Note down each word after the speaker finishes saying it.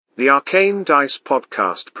The Arcane Dice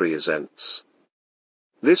Podcast presents.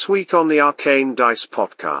 This week on the Arcane Dice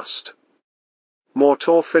Podcast,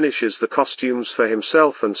 Mor-tor finishes the costumes for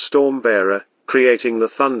himself and Stormbearer, creating the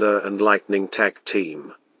Thunder and Lightning tag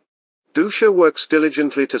team. Dusha works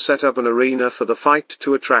diligently to set up an arena for the fight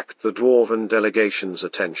to attract the dwarven delegations'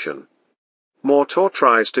 attention. Mor-tor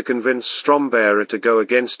tries to convince Stormbearer to go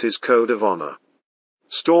against his code of honor.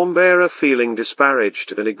 Stormbearer, feeling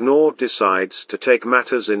disparaged and ignored, decides to take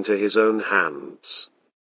matters into his own hands.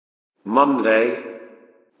 Monday.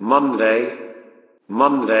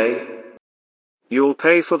 You'll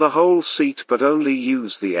pay for the whole seat but only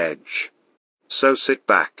use the edge. So sit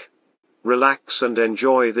back, relax and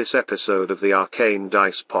enjoy this episode of the Arcane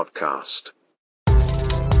Dice Podcast.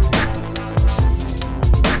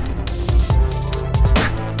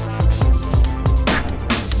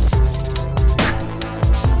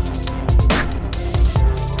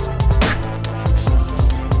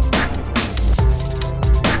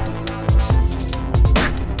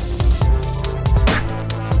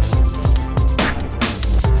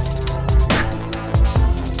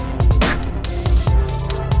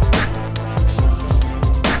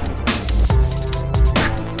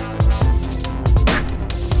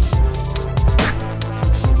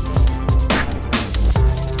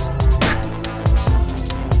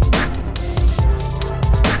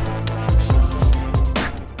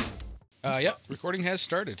 Yep, recording has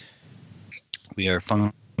started. We are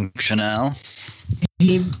functional.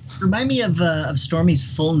 Hey, remind me of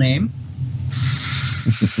Stormy's full name.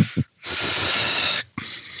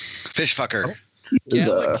 Fishfucker.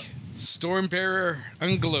 Gallic, Stormbearer,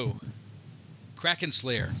 Unglo, Kraken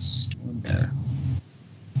Slayer.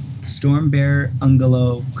 Stormbearer,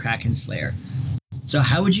 Unglo, Kraken Slayer. So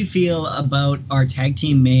how would you feel about our tag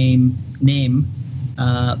team name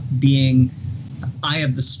being Eye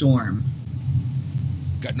of the Storm?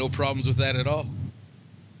 Got no problems with that at all.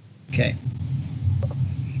 Okay.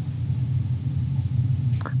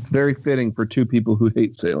 It's very fitting for two people who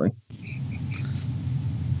hate sailing.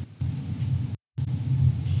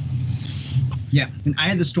 Yeah, and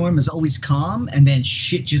Eye of the Storm is always calm, and then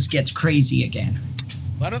shit just gets crazy again.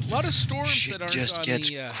 A lot of storms Shit that aren't just on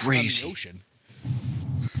gets the crazy. ocean.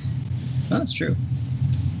 Oh, that's true.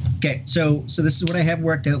 Okay, so this is what I have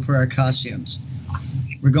worked out for our costumes.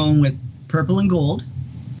 We're going with purple and gold.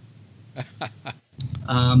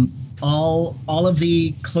 All of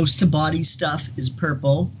the close to body stuff is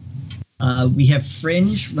purple. We have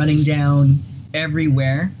fringe running down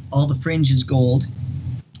everywhere. All the fringe is gold.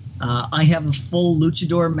 I have a full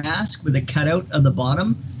luchador mask with a cutout of the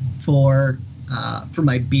bottom for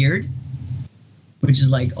my beard, which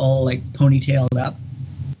is all ponytailed up.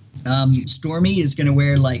 Stormy is going to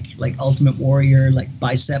wear like Ultimate Warrior, like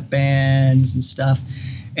bicep bands and stuff,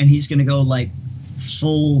 and he's going to go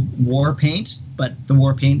full war paint, but the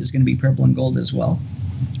war paint is going to be purple and gold as well.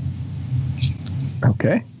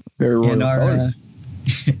 Okay. Very well.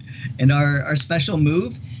 And our special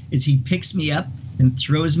move is he picks me up and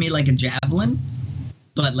throws me like a javelin,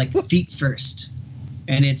 but feet first,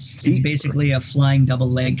 and it's basically a flying double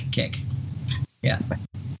leg kick. Yeah.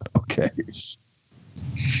 Okay.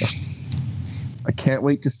 I can't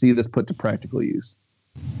wait to see this put to practical use.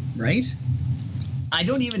 Right? I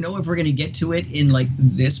don't even know if we're going to get to it in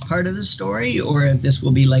this part of the story, or if this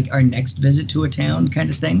will be our next visit to a town kind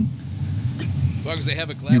of thing. As long as they have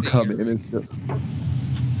a gladiator. You come in, it's just...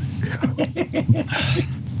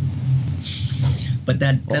 But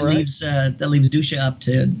that leaves Dusha up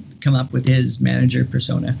to come up with his manager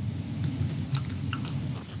persona.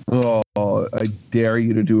 Oh, I dare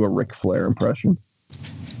you to do a Ric Flair impression.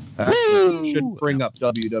 Actually, shouldn't bring up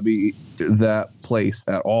WWE that place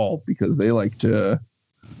at all, because they like to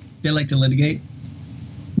litigate.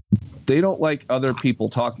 They don't like other people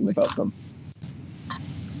talking about them.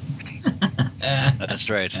 That's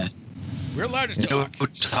right. We're allowed to talk. No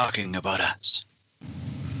talking about us.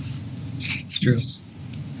 It's true.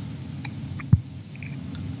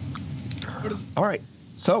 All right.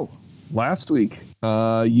 So last week,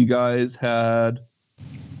 you guys had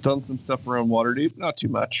done some stuff around Waterdeep, not too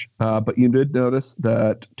much, but you did notice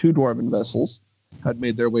that 2 dwarven vessels had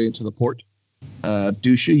made their way into the port.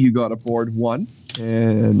 Dusha, you got aboard one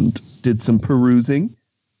and did some perusing.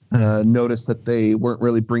 Noticed that they weren't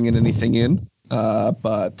really bringing anything in,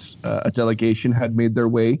 but a delegation had made their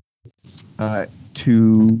way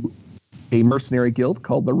to a mercenary guild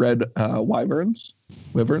called the Red Wyverns.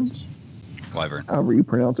 Wyvern. However you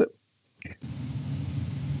pronounce it.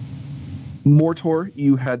 Mor-tor,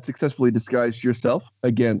 you had successfully disguised yourself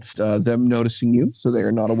against them noticing you, so they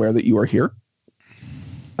are not aware that you are here.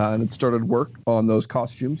 And it started work on those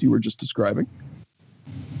costumes you were just describing.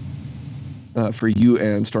 for you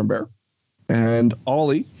and Stormbearer. And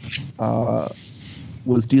Ollie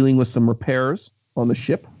was dealing with some repairs on the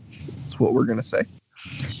ship. That's what we're going to say.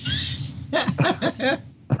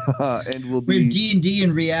 And we'll be... Where D&D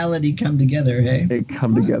and reality come together, hey? They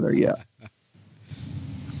come together, yeah.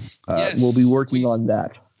 Yes, we'll be working on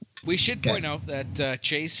that. We should point out that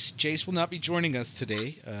Chase will not be joining us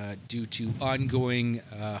today due to ongoing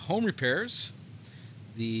home repairs.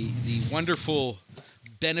 The wonderful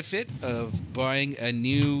benefit of buying a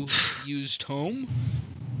new used home.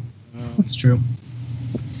 That's true.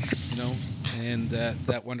 And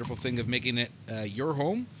that wonderful thing of making it your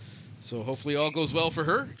home. So hopefully all goes well for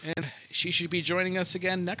her, and she should be joining us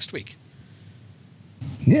again next week.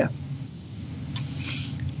 Yeah.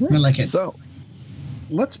 I like it. So,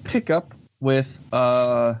 let's pick up with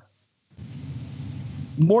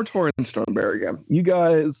Mor-tor and stormbearer again. You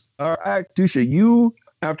guys are Dusha, you,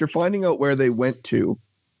 after finding out where they went to,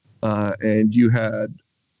 and you had...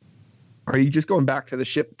 Are you just going back to the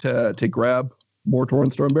ship to grab Mor-tor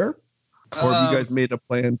and stormbearer? Or have you guys made a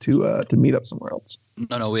plan to meet up somewhere else?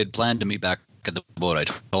 No, we had planned to meet back at the boat. I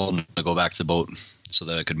told them to go back to the boat so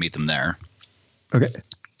that I could meet them there. Okay.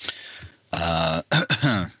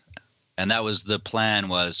 And that was the plan,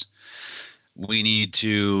 was we need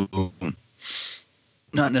to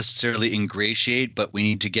not necessarily ingratiate, but we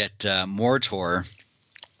need to get Mor-tor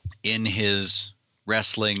in his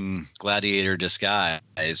wrestling gladiator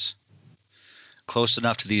disguise close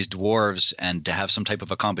enough to these dwarves and to have some type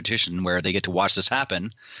of a competition where they get to watch this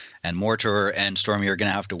happen, and Mor-tor and Stormy are going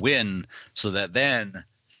to have to win, so that then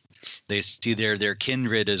they see their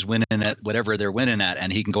kindred is winning at whatever they're winning at,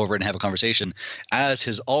 and he can go over and have a conversation as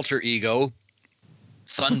his alter ego,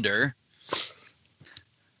 Thunder,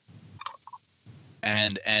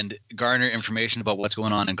 and garner information about what's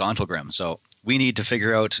going on in Gauntlgrim. So we need to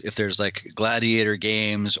figure out if there's like gladiator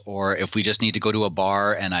games, or if we just need to go to a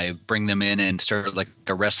bar and I bring them in and start like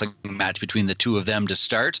a wrestling match between the two of them to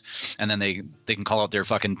start, and then they can call out their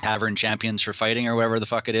fucking tavern champions for fighting or whatever the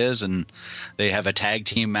fuck it is, and they have a tag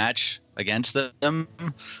team match against them,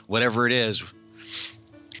 whatever it is.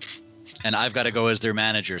 And I've got to go as their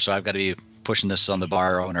manager, so I've got to be pushing this on the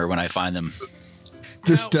bar owner when I find them.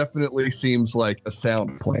 This definitely seems like a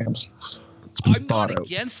sound plan. I'm not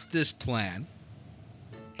against this plan.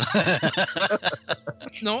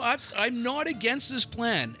 No, I'm not against this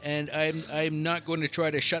plan, and I'm not going to try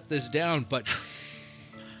to shut this down, but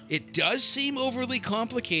it does seem overly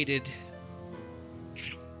complicated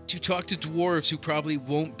to talk to dwarves who probably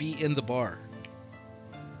won't be in the bar.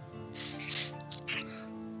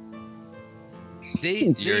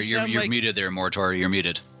 You're muted there, Mor-tor. You're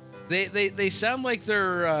muted. They sound like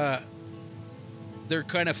they're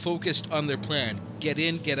kind of focused on their plan. Get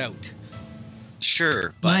in, get out.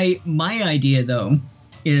 Sure. My idea, though,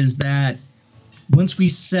 is that once we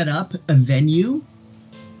set up a venue,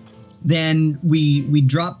 then we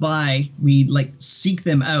drop by, we like seek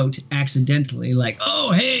them out accidentally, like,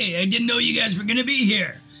 oh, hey, I didn't know you guys were going to be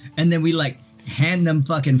here. And then we like hand them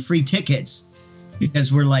fucking free tickets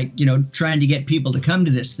because we're like, trying to get people to come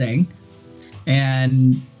to this thing.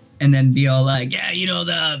 And then be all like, yeah,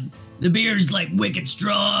 the beer's like wicked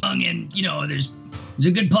strong, and there's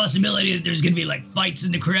a good possibility that there's gonna be like fights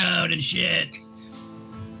in the crowd and shit.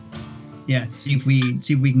 Yeah, see if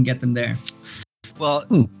we can get them there. Well,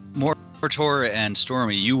 Mor-tor and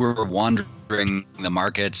Stormy, you were wandering the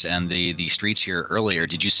markets and the streets here earlier.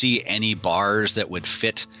 Did you see any bars that would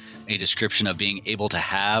fit a description of being able to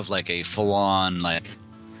have like a full-on like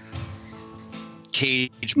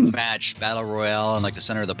cage match battle royale in like the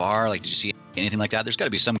center of the bar? Like, did you see anything like that? There's got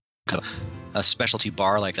to be some kind of a specialty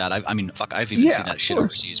bar like that. I've even seen that shit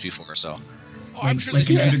overseas before. So, I'm sure like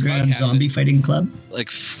the an underground zombie fighting club.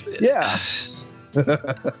 Like, yeah.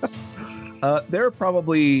 They're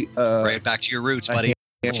probably right back to your roots, buddy.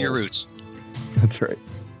 Back to your roots. That's right.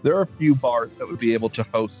 There are a few bars that would be able to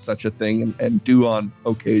host such a thing and do on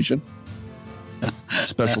occasion.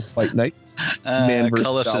 Special fight nights.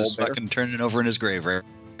 Cullis is fucking turning over in his grave right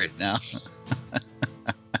now.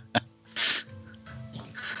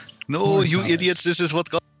 No, you idiots! This is what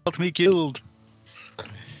got me killed.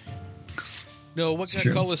 No, what got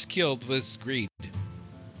Cullis killed was greed.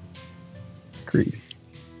 Greed.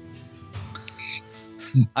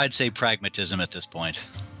 I'd say pragmatism at this point.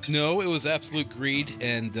 No, it was absolute greed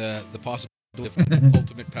and the possibility of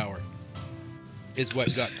ultimate power is what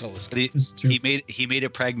got Cullis killed. He made a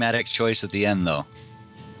pragmatic choice at the end, though.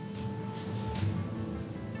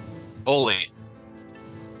 Holy.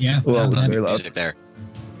 Yeah. Well, very loud. Music there.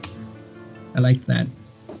 I liked that.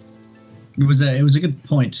 It was a good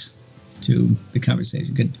point to the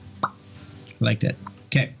conversation. Good. I liked it.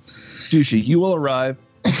 Okay. Dusha, you will arrive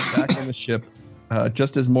back on the ship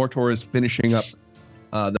just as Mor-tor is finishing up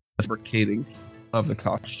the fabricating of the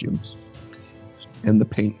costumes and the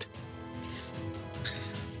paint.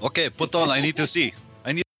 Okay, put on. I need to see.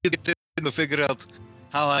 I need to figure out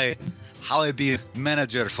how I be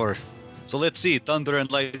manager for. So let's see, thunder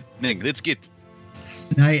and lightning. Let's get.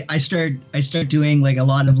 And I start doing like a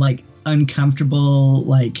lot of like uncomfortable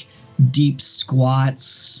like deep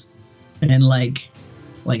squats and like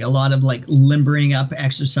a lot of like limbering up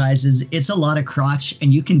exercises. It's a lot of crotch,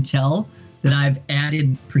 and you can tell that I've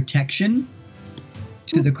added protection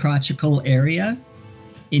to the crotchical area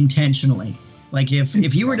intentionally. Like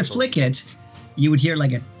if you were to flick it, you would hear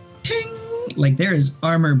like a ting. Like there is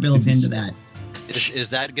armor built into that. Is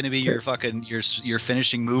that going to be your fucking your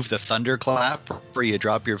finishing move, the thunder clap, where you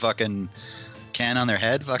drop your fucking can on their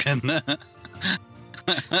head? Fucking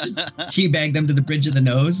Just teabag them to the bridge of the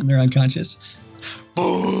nose, and they're unconscious.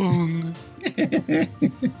 boom.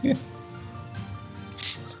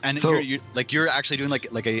 And So- you're actually doing like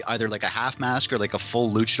either like a half mask or like a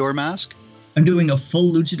full luchador mask. I'm doing a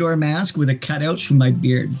full luchador mask with a cutout from my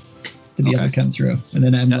beard to be able to come through, and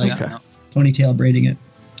then I'm like okay. ponytail braiding it.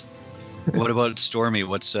 What about Stormy?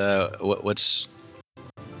 What's I'm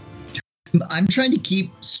trying to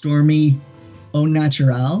keep Stormy au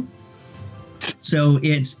natural. So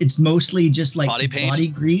it's mostly just like Body paint? body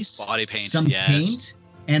grease, Body paint, some yes. paint,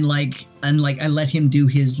 and like I let him do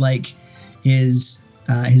his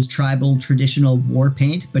tribal traditional war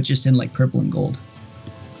paint, but just in like purple and gold.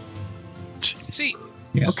 See,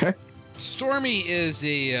 Okay. Stormy is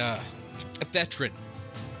a veteran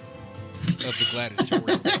of the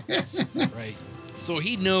gladiatorial ranks, right? So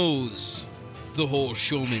he knows the whole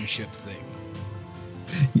showmanship thing.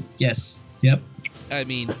 Yes. Yep. I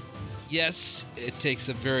mean, yes, it takes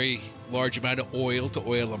a very large amount of oil to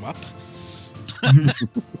oil them up.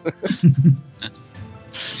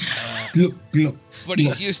 Gloop, gloop. But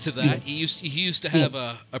he's used to that. He used to have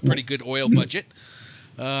a pretty good oil budget.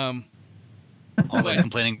 always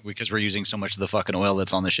complaining because we're using so much of the fucking oil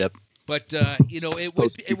that's on the ship? But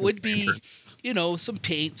it would be some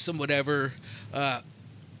paint, some whatever,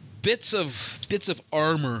 bits of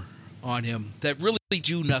armor on him that really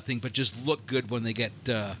do nothing but just look good when they get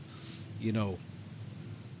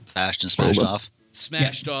Bashed and smashed off.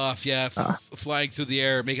 smashed off, flying through the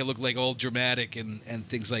air, make it look like all dramatic and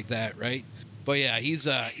things like that, right? But yeah, he's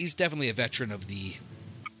definitely a veteran of the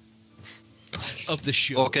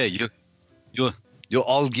show. Okay, you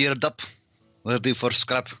all geared up, ready for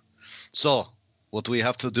scrap. So what we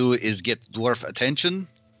have to do is get dwarf attention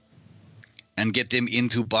and get them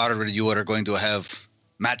into bar where you are going to have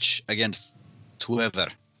match against whoever.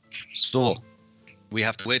 So we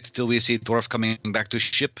have to wait till we see dwarf coming back to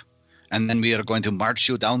ship, and then we are going to march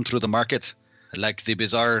you down through the market like the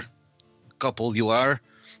bizarre couple you are,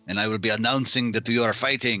 and I will be announcing that you are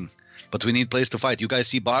fighting, but we need place to fight. You guys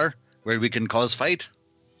see bar where we can cause fight?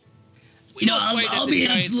 We don't fight at I'll the be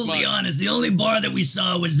Giant's absolutely Mug. honest. The only bar that we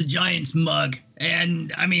saw was the Giant's Mug. And,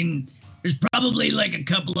 I mean, there's probably like a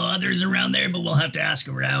couple of others around there, but we'll have to ask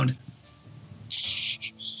around.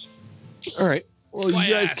 All right. Well, Why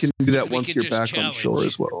you guys ask? can do that We once can you're just back on challenge. shore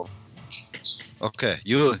as well. Okay,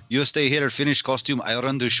 you stay here, finish costume. I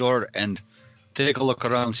run to shore and take a look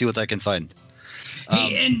around, see what I can find.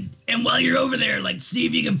 Hey, and while you're over there, like, see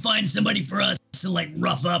if you can find somebody for us to, like,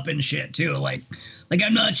 rough up and shit, too. Like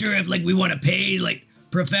I'm not sure if, like, we want to pay, like,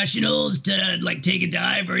 professionals to, like, take a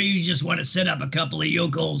dive, or you just want to set up a couple of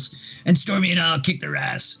yokels and Stormy and I'll kick their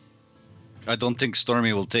ass. I don't think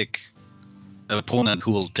Stormy will take an opponent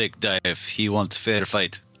who will take dive. He wants fair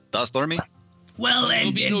fight. Does Stormy? Well, There'll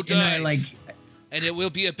and, be and, no and I, dive. like, And it will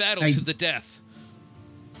be a battle I- to the death.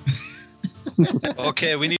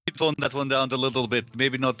 Okay, we need to tone that one down a little bit.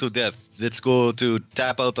 Maybe not to death. Let's go to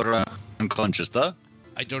tap out or unconscious, huh?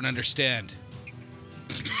 I don't understand.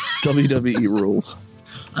 WWE rules.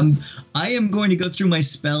 I am going to go through my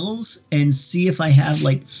spells and see if I have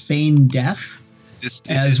like feign death This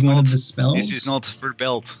as is one not, of the spells. This is not for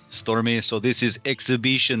belt, Stormy. So this is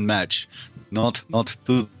exhibition match, not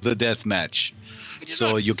to the death match. I do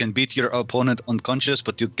So not- you can beat your opponent unconscious,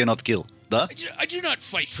 but you cannot kill. Huh? I do not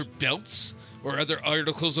fight for belts or other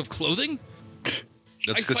articles of clothing. That's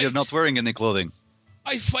I because you're fight- not wearing any clothing.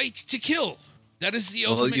 I fight to kill. That is the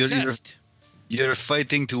Well, ultimate you're- test. You're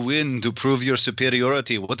fighting to win, to prove your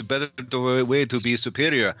superiority. What better way to be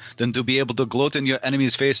superior than to be able to gloat in your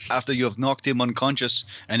enemy's face after you have knocked him unconscious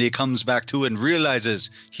and he comes back to and realizes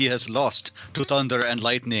he has lost to thunder and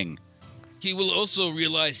lightning? He will also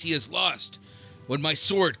realize he has lost when my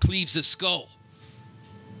sword cleaves his skull.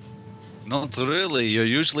 Not really. You're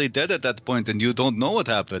usually dead at that point and you don't know what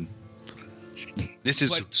happened. This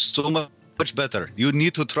is But- so much better. You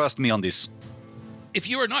need to trust me on this. If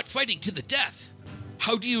you are not fighting to the death,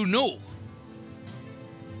 how do you know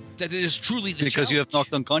that it is truly the Because you have challenge?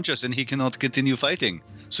 knocked unconscious and he cannot continue fighting.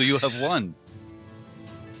 So you have won.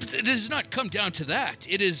 It does not come down to that.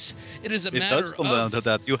 It is a It matter does come of down to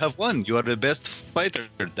that. You have won. You are the best fighter.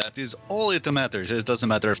 That is all it matters. It doesn't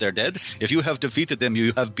matter if they're dead. If you have defeated them,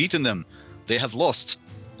 you have beaten them. They have lost.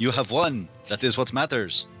 You have won. That is what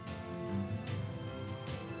matters.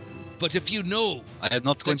 But if you know I am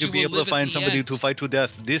not going That to you be will able live to at find the somebody end. to fight to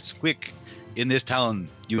death this quick in this town.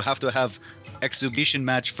 You have to have exhibition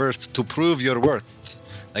match first to prove your worth.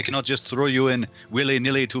 I cannot just throw you in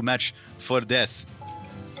willy-nilly to match for death.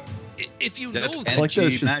 if you That know energy that, Like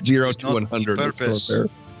there's just match 0 is to not 100. the That's purpose. not fair.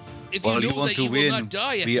 if you Well, know you want that to you win. will not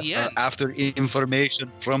die at We the are end, after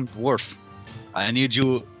information from Dwarf. I need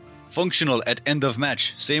you functional at end of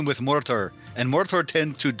match. Same with Mor-tor. And Mor-tor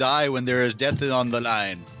tend to die when there is death on the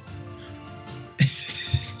line.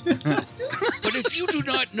 but if you do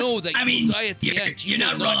not know that you I mean, will die at the end, you you're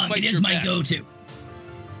will not wrong. fight It is your my best. go-to.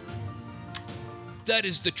 That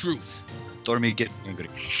is the truth. Stormy, get angry.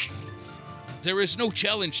 There is no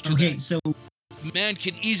challenge to Okay, that. so Man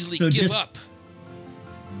can easily So give just- up.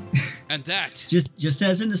 And that just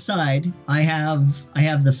as an aside, I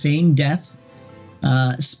have the feign death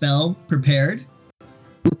spell prepared,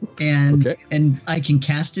 and Okay. and I can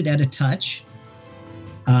cast it at a touch.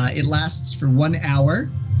 It lasts for 1 hour,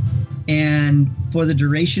 and for the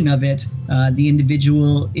duration of it, the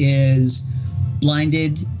individual is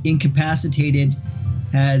blinded, incapacitated,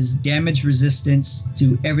 has damage resistance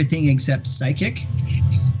to everything except psychic,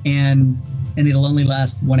 and it'll only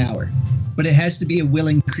last 1 hour. But it has to be a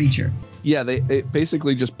willing creature. Yeah, it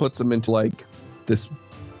basically just puts them into like this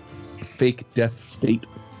fake death state.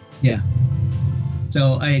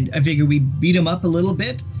 So I figure we beat him up a little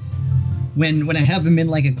bit. When I have him in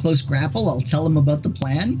like a close grapple, I'll tell him about the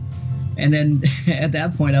plan, and then at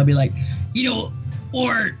that point I'll be like, You know,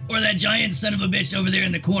 or that giant son of a bitch over there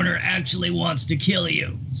in the corner actually wants to kill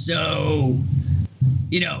you. So,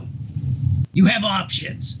 you know, you have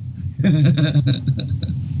options.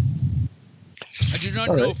 I do not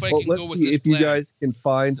All know right. if I Well, can let's go with see this if you plan. guys can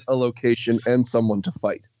find a location and someone to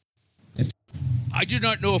fight. I do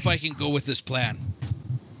not know if I can go with this plan.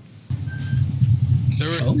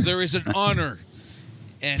 Oh. There is an honor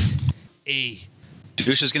and a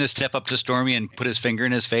Dusha's going to step up to Stormy and put his finger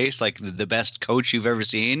in his face like the best coach you've ever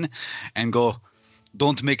seen and go,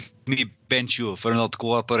 "Don't make me bench you for not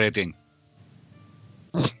cooperating.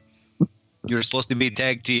 You're supposed to be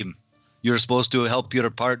tag team. You're supposed to help your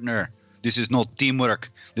partner. This is not teamwork.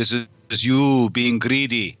 This is you being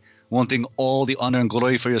greedy, wanting all the honor and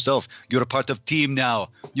glory for yourself. You're a part of team now.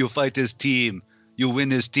 You fight as team. You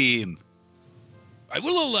win as team." I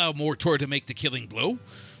will allow Mor-tor to make the killing blow.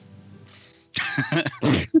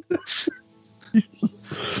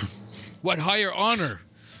 What higher honor?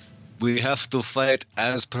 We have to fight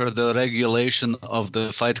as per the regulation of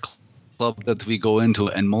the fight club that we go into,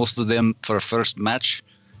 and most of them for first match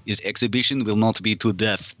is exhibition will not be to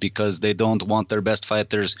death because they don't want their best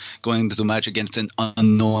fighters going to match against an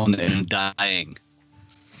unknown and dying.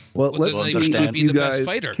 Well, Well, then let's they see would not if be you the best guys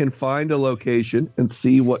fighter. can find a location and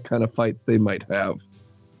see what kind of fights they might have.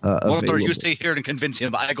 Mor-tor, Available. you stay here and convince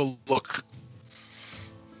him. I go look.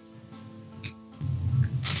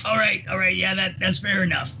 All right, yeah, that's fair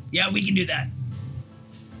enough. Yeah, we can do that.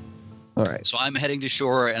 All right. So I'm heading to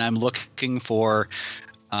shore and I'm looking for,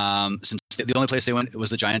 since the only place they went was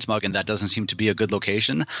the Giant's Mug and that doesn't seem to be a good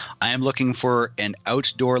location, I am looking for an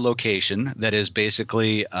outdoor location that is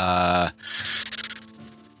basically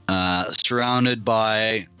surrounded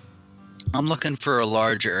by, I'm looking for a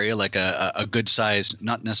large area, like a good size,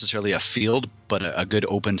 not necessarily a field, but a good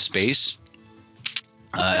open space.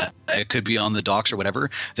 It could be on the docks or whatever.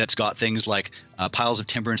 That's got things like piles of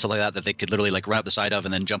timber and stuff like that that they could literally like run up the side of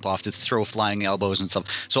and then jump off to throw flying elbows and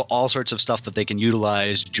stuff. So all sorts of stuff that they can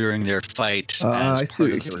utilize during their fight I as see part what of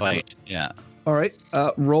you're the talking fight. Yeah. All right.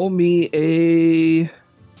 Roll me an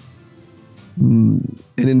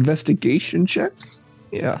investigation check.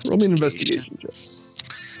 Yeah, roll me an investigation check.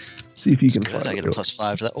 See if you can Good. find I get a it.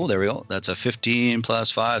 +5 to that. Oh, there we go. That's a 15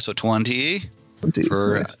 plus 5, so 20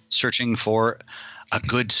 for Nice. searching for a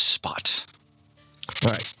good spot.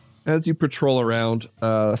 All right. As you patrol around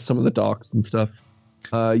some of the docks and stuff,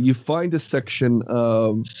 you find a section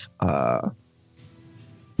of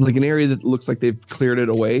like an area that looks like they've cleared it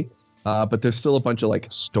away, but there's still a bunch of like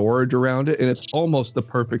storage around it, and it's almost the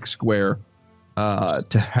perfect square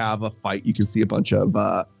to have a fight. You can see a bunch of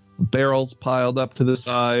barrels piled up to the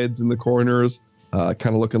sides and the corners, kind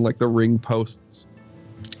of looking like the ring posts.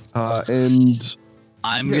 And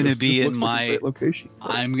I'm yeah, gonna this be looks in like a my. great location.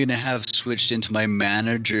 I'm gonna have switched into my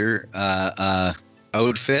manager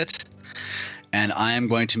outfit, and I am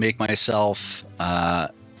going to make myself.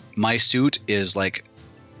 My suit is like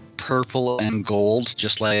purple and gold,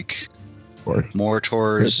 just like Of course.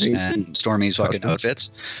 Mor-tor's Great. and Stormy's fucking Custom.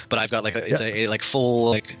 outfits. But I've got like it's a like full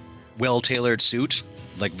like well-tailored suit,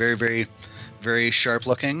 like very very very sharp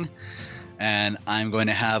looking, and I'm going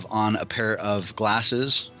to have on a pair of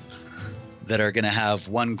glasses that are going to have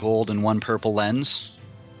one gold and one purple lens,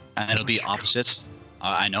 and it'll be opposite.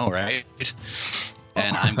 I know, right?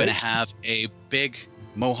 And I'm going to have a big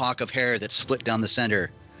mohawk of hair that's split down the center,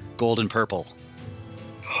 gold and purple.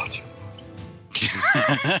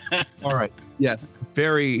 All right. Yes.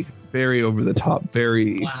 Very, very over the top.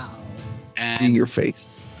 Very Wow. in And your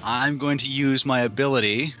face. I'm going to use my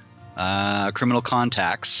ability, Criminal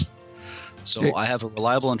Contacts. So Okay. I have a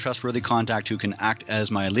reliable and trustworthy contact who can act as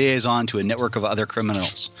my liaison to a network of other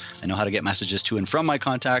criminals. I know how to get messages to and from my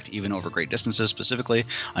contact, even over great distances specifically.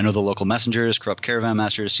 I know the local messengers, corrupt caravan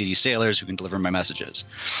masters, seedy sailors who can deliver my messages.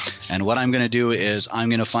 And what I'm going to do is I'm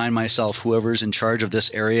going to find myself whoever's in charge of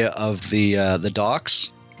this area of the docks.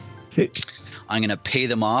 Okay. I'm going to pay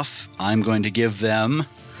them off. I'm going to give them,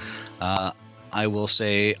 I will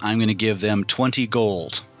say, I'm going to give them 20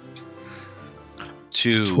 gold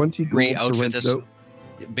to 20 gold to re-outfit rent this. it out.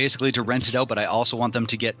 Basically to rent it out, but I also want them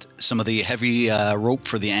to get some of the heavy rope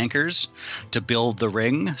for the anchors to build the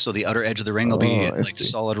ring. So the outer edge of the ring will be Oh, I like see.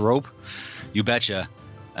 solid rope. You betcha.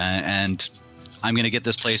 And I'm going to get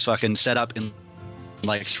this place fucking set up in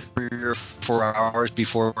like 3 or 4 hours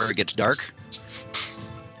before it gets dark.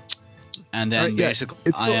 And then Alright, yeah, basically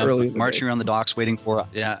it's I still early in am the marching day. around the docks waiting for,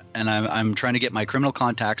 and I'm trying to get my criminal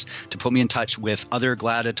contacts to put me in touch with other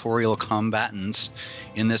gladiatorial combatants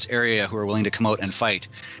in this area who are willing to come out and fight.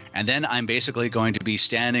 And then I'm basically going to be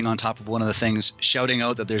standing on top of one of the things, shouting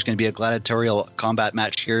out that there's going to be a gladiatorial combat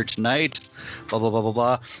match here tonight, blah, blah, blah, blah,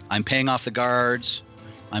 blah. I'm paying off the guards.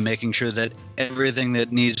 I'm making sure that everything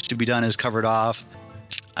that needs to be done is covered off.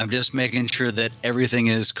 I'm just making sure that everything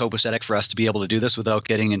is copacetic for us to be able to do this without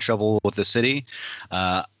getting in trouble with the city.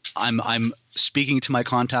 I'm speaking to my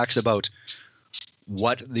contacts about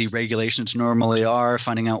what the regulations normally are,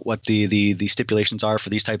 finding out what the stipulations are for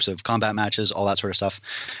these types of combat matches, all that sort of stuff,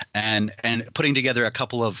 and putting together a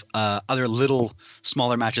couple of other little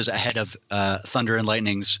smaller matches ahead of Thunder and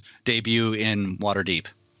Lightning's debut in Waterdeep.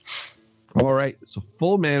 All right. So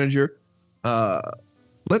full manager.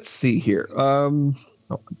 Let's see here.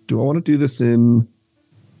 Do I want to do this in?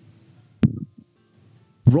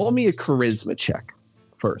 Roll me a charisma check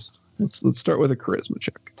first. Let's start with a charisma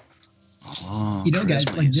check. Oh, You know, guys,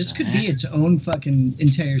 charisma, like you this could say? be its own fucking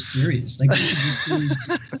entire series. Like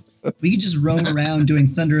we could just roam around doing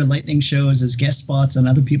Thunder and Lightning shows as guest spots on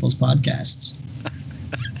other people's podcasts.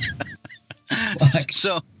 Fuck.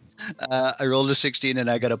 So I rolled a 16 and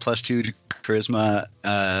I got a +2 to charisma.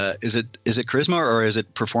 Is it charisma or is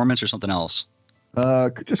it performance or something else?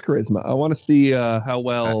 Just charisma. I want to see how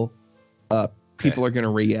well people are going to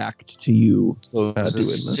react to you So doing it's a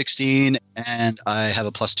this. 16 and I have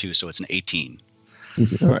a +2, so it's an 18.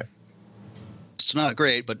 All right. It's not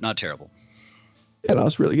great, but not terrible. Yeah, that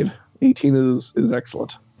was really good. 18 is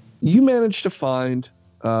excellent. You managed to find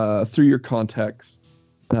through your contacts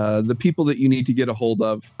the people that you need to get a hold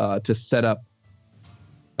of to set up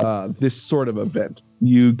this sort of event.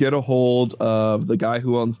 You get a hold of the guy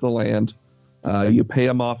who owns the land. You pay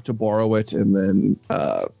him off to borrow it, and then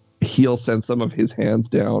he'll send some of his hands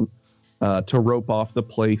down to rope off the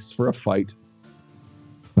place for a fight.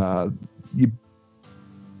 You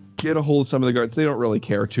get a hold of some of the guards. They don't really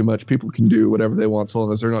care too much. People can do whatever they want so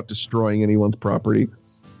long as they're not destroying anyone's property.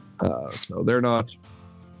 So they're not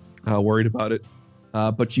worried about it.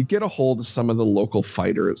 But you get a hold of some of the local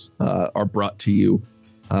fighters are brought to you.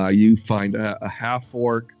 You find a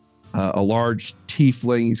half-orc, a large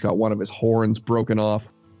tiefling. He's got one of his horns broken off.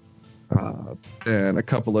 And a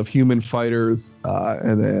couple of human fighters.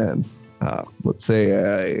 And then, let's say,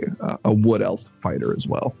 a wood elf fighter as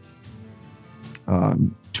well.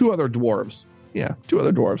 2 other dwarves. Yeah, 2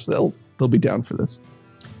 other dwarves. They'll be down for this.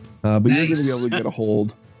 But you're going to be able to get a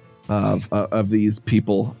hold of these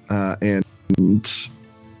people and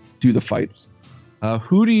do the fights.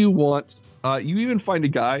 Who do you want? You even find a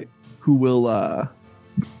guy who will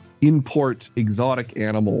import exotic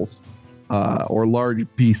animals or large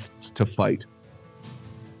beasts to fight.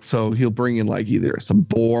 So he'll bring in like either some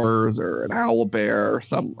boars or an owl bear or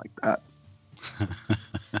something like that.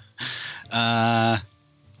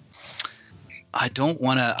 I don't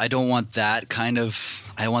want that kind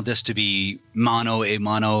of. I want this to be mono a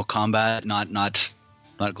mono combat, not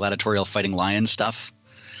not gladiatorial fighting lion stuff.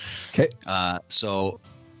 Okay. So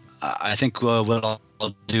I think what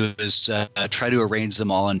I'll do is try to arrange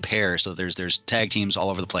them all in pairs. So there's tag teams all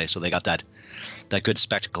over the place. So they got that good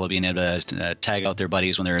spectacle of being able to tag out their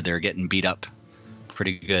buddies when they're getting beat up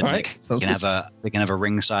pretty good. All right. Like they can have a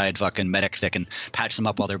ringside fucking medic that can patch them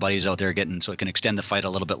up while their buddies out there getting, so it can extend the fight a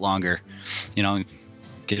little bit longer. You know,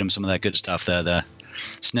 get them some of that good stuff. The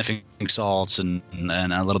sniffing salts and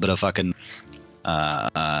a little bit of fucking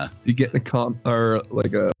You get a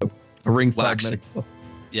ringside wax. medical.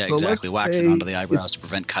 Yeah, So exactly. let's Waxing say onto the eyebrows to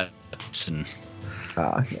prevent cuts and.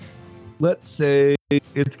 Yeah. Let's say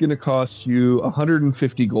it's going to cost you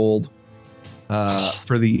 150 gold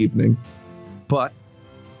for the evening, but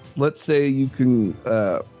let's say you can.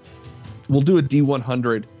 We'll do a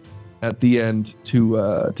D100 at the end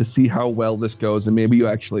to see how well this goes, and maybe you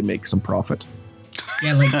actually make some profit.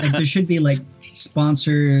 Yeah, like there should be like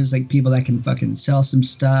sponsors, like people that can fucking sell some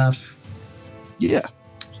stuff. Yeah.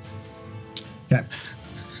 Okay.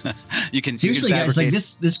 You can Seriously, guys, like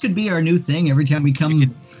this could be our new thing every time we come.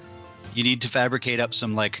 You need to fabricate up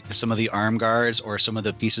some of the arm guards or some of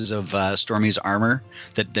the pieces of Stormy's armor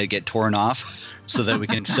that get torn off, so that we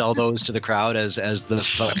can sell those to the crowd as the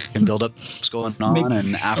fucking build-up's going on,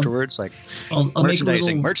 and afterwards, like I'll make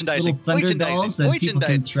little merchandising, thunder dolls that people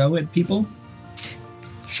can throw at people.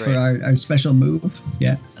 That's For right. our special move.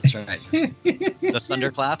 Yeah. That's right. The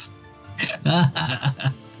thunderclap.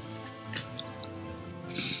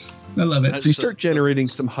 I love it. So you start generating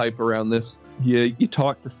some hype around this. You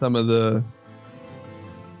talk to some of the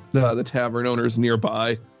tavern owners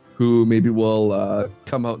nearby who maybe will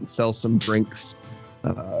come out and sell some drinks,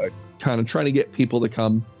 kind of trying to get people to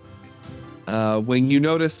come. When you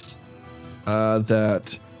notice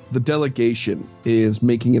that the delegation is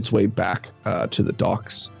making its way back to the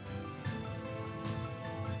docks.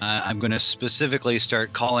 I'm going to specifically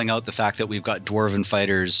start calling out the fact that we've got dwarven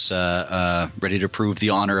fighters ready to prove the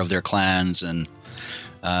honor of their clans, and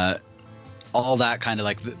all that kind of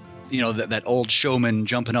like, that old showman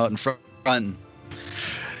jumping out in front,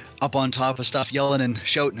 up on top of stuff, yelling and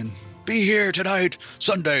shouting, and be here tonight,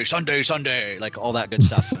 Sunday, Sunday, Sunday, like all that good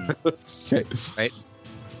stuff. Okay. Right?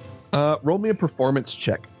 Roll me a performance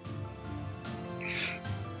check.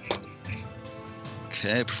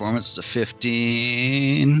 Okay, performance is a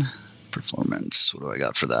 15. Performance, what do I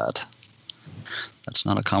got for that? That's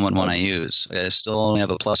not a common one I use. I still only have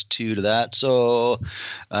a +2 to that, so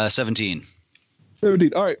 17.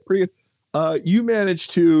 17. All right, pretty good. You manage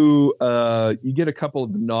to you get a couple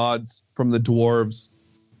of nods from the dwarves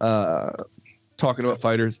talking about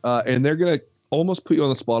fighters, and they're going to almost put you on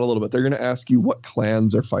the spot a little bit. They're going to ask you what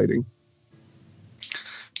clans are fighting.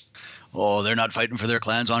 Oh, they're not fighting for their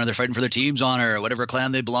clan's honor. They're fighting for their team's honor. Whatever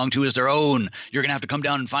clan they belong to is their own. You're going to have to come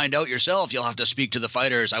down and find out yourself. You'll have to speak to the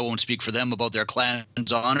fighters. I won't speak for them about their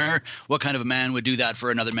clan's honor. What kind of a man would do that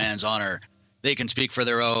for another man's honor? They can speak for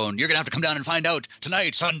their own. You're going to have to come down and find out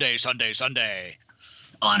tonight, Sunday, Sunday, Sunday.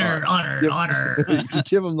 Honor, honor, honor. You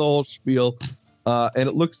give them the whole spiel, and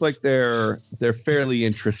it looks like they're fairly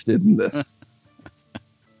interested in this.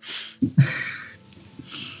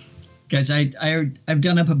 Guys, I've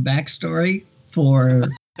done up a backstory for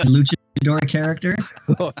the luchador character,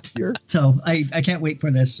 Oh, dear. so I can't wait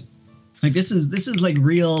for this. Like this is like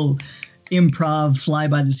real improv, fly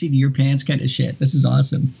by the seat of your pants kind of shit. This is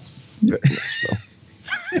awesome.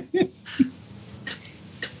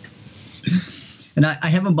 And I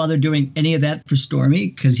haven't bothered doing any of that for Stormy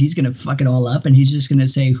because he's gonna fuck it all up, and he's just gonna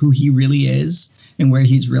say who he really is and where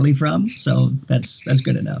he's really from. So that's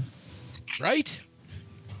good enough. Right?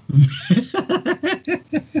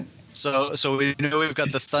 So we know we've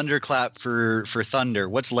got the thunderclap for thunder.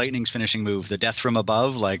 What's lightning's finishing move? The death from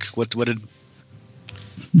above? Like what did?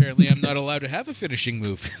 Apparently, I'm not allowed to have a finishing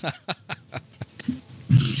move.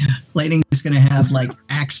 Lightning is gonna have like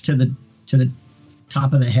axe to the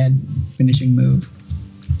top of the head finishing move.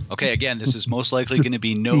 Okay, again, this is most likely going to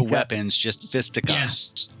be no weapons, just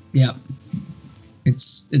fisticuffs. Yeah.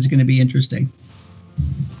 It's gonna be interesting.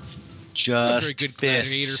 Just good gladiator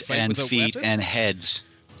fists fight and without feet weapons? and heads.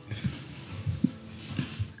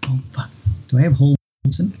 Oh fuck! Do I have holes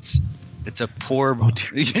in? It's a poor.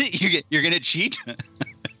 You're gonna cheat.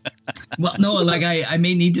 Well, no, like I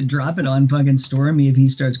may need to drop it on fucking Stormy if he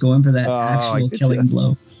starts going for that actual killing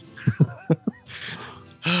blow.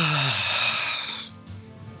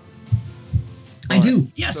 I do.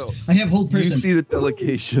 Yes, So, I have hold person. You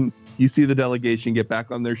see the delegation get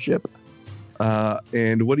back on their ship.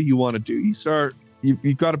 And what do you want to do?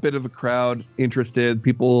 You've got a bit of a crowd interested.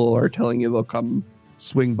 People are telling you they'll come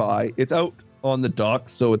swing by. It's out on the dock,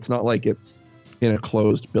 so it's not like it's in a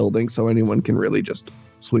closed building, so anyone can really just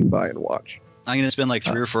swing by and watch. I'm going to spend like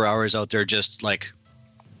 3 or 4 hours out there just like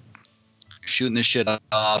shooting this shit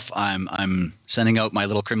off. I'm sending out my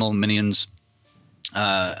little criminal minions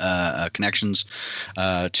connections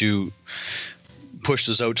to push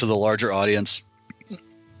this out to the larger audience.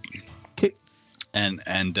 Okay. And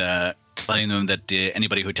telling them that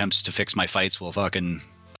anybody who attempts to fix my fights will fucking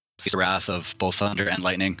face the wrath of both thunder and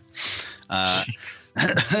lightning.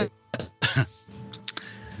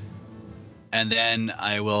 And then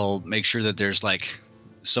I will make sure that there's like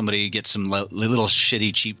somebody gets some little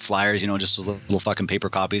shitty cheap flyers, just little fucking paper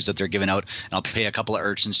copies that they're giving out, and I'll pay a couple of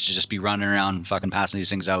urchins to just be running around fucking passing these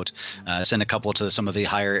things out. Send a couple to some of the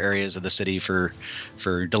higher areas of the city for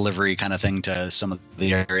delivery kind of thing to some of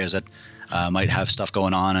the areas that might have stuff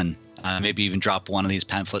going on, and maybe even drop one of these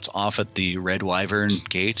pamphlets off at the Red Wyvern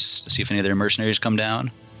gates to see if any of their mercenaries come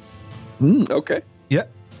down. Okay. Yeah.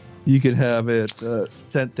 You could have it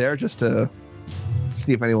sent there just to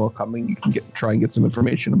see if anyone will come and you can try and get some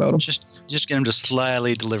information about them. Just get them to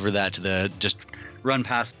slyly deliver that to just run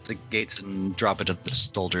past the gates and drop it to the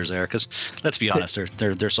soldiers there. Because let's be honest,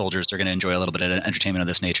 they're soldiers. They're going to enjoy a little bit of entertainment of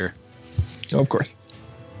this nature. Of course.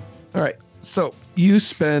 All right. So you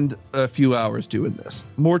spend a few hours doing this.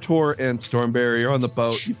 Mor-tor and stormbearer, you're on the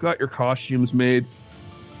boat. You've got your costumes made.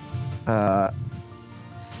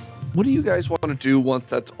 What do you guys want to do once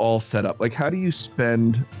that's all set up? Like, how do you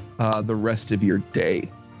spend the rest of your day?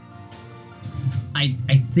 I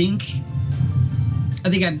think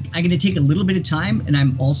I'm going to take a little bit of time, and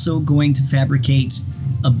I'm also going to fabricate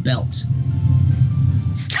a belt.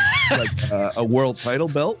 Like a world title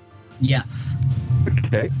belt? Yeah.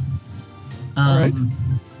 Okay. All right.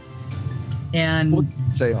 And what do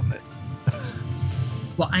you say on it?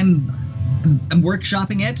 Well, I'm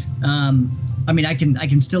workshopping it. I mean, I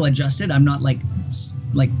can still adjust it. I'm not like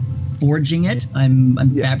forging it. I'm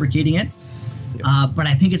fabricating it. Yeah. But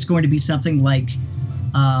I think it's going to be something like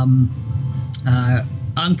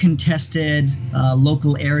uncontested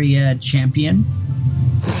local area champion.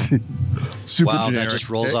 Super wow, generic. that just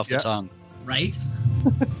rolls off the tongue. Right?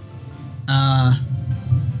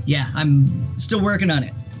 Yeah, I'm still working on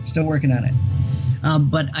it.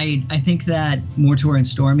 But I think that Mor-tor and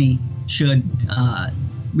Stormy should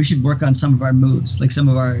we should work on some of our moves, like some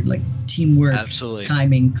of our like teamwork, absolutely,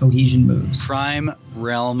 timing, cohesion moves. Prime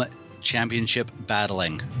Realm Championship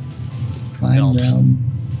battling. Prime belt. Realm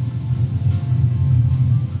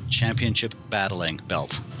Championship battling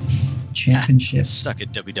belt. Championship. Suck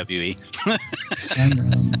it, WWE. Prime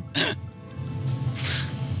Realm.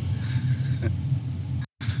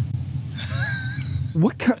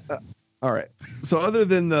 What kind? All right. So other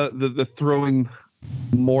than the throwing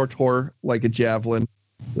Mor-tor like a javelin,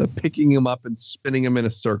 the picking him up and spinning him in a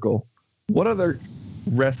circle, what other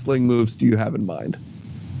wrestling moves do you have in mind?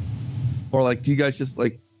 Or like, do you guys just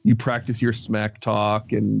like you practice your smack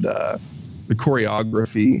talk and the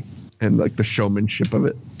choreography and like the showmanship of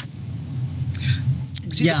it?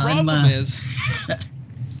 See, the problem is,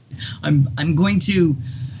 I'm going to,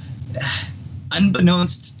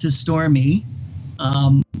 unbeknownst to Stormy,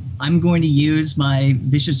 I'm going to use my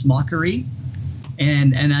vicious mockery,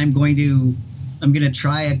 and I'm going to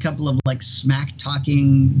try a couple of like smack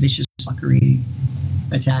talking vicious mockery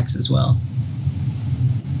attacks as well.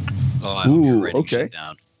 Oh, I hope you're writing shit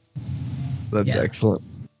down. That's excellent.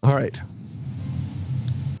 All right.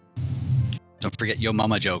 Don't forget Yo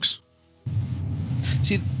Mama jokes.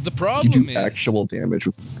 See, the problem you do is actual damage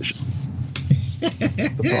with vicious.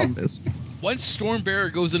 The problem is once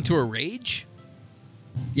Stormbearer goes into a rage.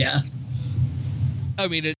 Yeah. I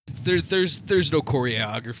mean, there's no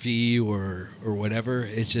choreography or whatever.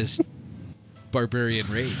 It's just barbarian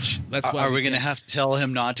rage. That's why. Are we going to have to tell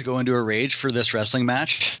him not to go into a rage for this wrestling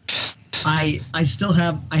match? I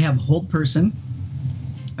have hold person.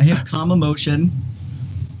 I have calm emotion,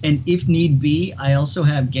 and if need be, I also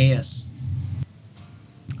have Gaius.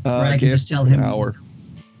 Where I can just tell him an hour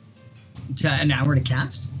to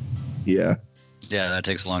cast. Yeah. Yeah, that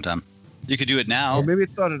takes a long time. You could do it now. Or maybe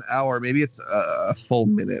it's not an hour. Maybe it's a full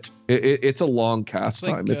minute. It's a long cast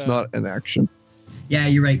time. It's not an action. Yeah,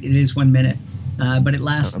 you're right. It is 1 minute, but it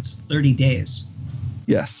lasts 30 days.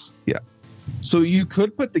 Yes. Yeah. So you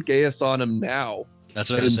could put the Gaius on him now. That's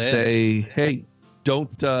what I was saying. Say, hey, don't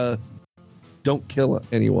kill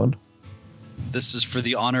anyone. This is for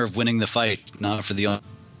the honor of winning the fight, not for the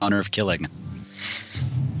honor of killing.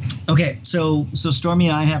 Okay, so Stormy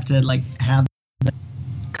and I have to like have the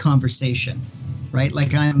conversation, right?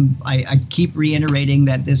 Like I keep reiterating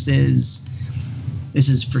that this is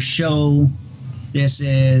for show, this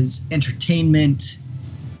is entertainment,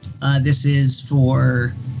 this is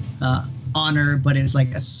for honor, but it's like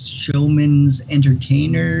a showman's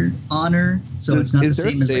entertainer honor. So it's not the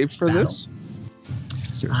same as save like for battle. this?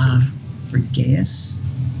 For Gaius?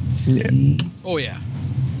 Yeah. Oh yeah.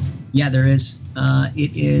 Yeah, there is.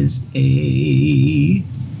 It is a...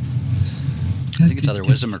 I think it's either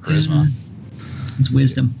wisdom or charisma. It's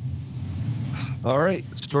wisdom. All right,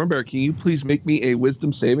 Stormbearer, can you please make me a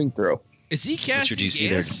wisdom saving throw? Is he casting What's your DC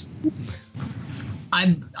Gaius?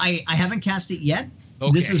 I haven't cast it yet.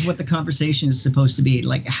 Okay. This is what the conversation is supposed to be.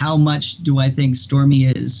 Like, how much do I think Stormy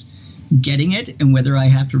is getting it, and whether I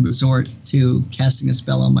have to resort to casting a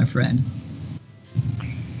spell on my friend?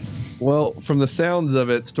 Well, from the sounds of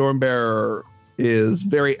it, Stormbearer is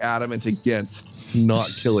very adamant against not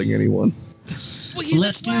killing anyone. Well, he's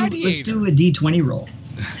Let's a gladiator. let's do a D20 roll.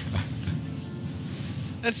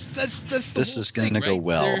 That's the This whole is going to thing, go right?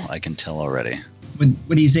 well. There- I can tell already.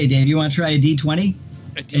 What do you say, Dave? You want to try a D20?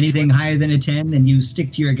 a D20. Anything higher than a 10, then you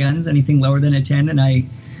stick to your guns. Anything lower than a 10, and I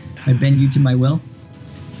bend you to my will.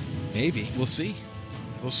 Maybe. We'll see.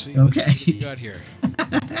 We'll see. Okay. Let's see what we got here.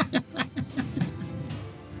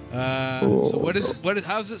 So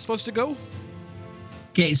how's it supposed to go?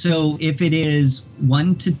 Okay, so if it is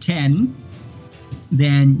 1 to 10,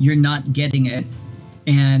 then you're not getting it,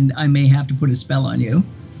 and I may have to put a spell on you,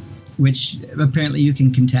 which apparently you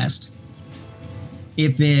can contest.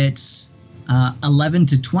 If it's 11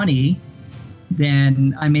 to 20,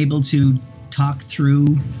 then I'm able to talk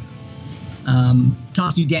you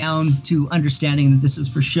down to understanding that this is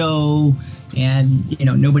for show, and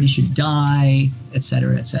nobody should die,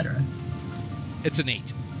 etc., etc. It's an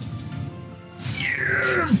 8.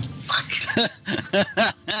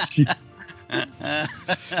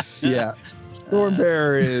 Yeah,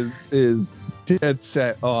 Stormbearer is dead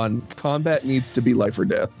set on combat needs to be life or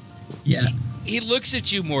death. Yeah. He looks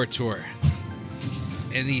at you, Mor-tor,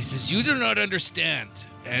 and he says, "You do not understand,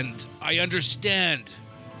 and I understand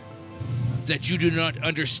that you do not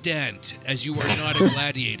understand, as you are not a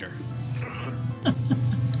gladiator.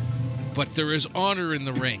 But there is honor in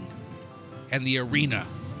the ring and the arena,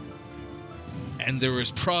 and there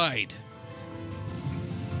is pride,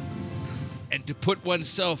 and to put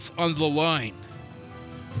oneself on the line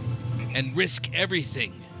and risk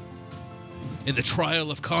everything in the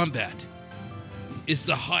trial of combat is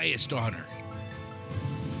the highest honor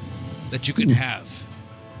that you can have.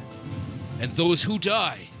 And those who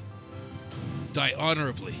die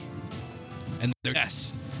honorably, and their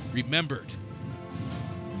deaths remembered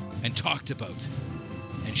and talked about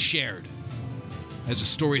and shared as the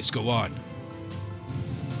stories go on."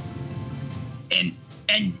 And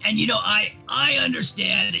I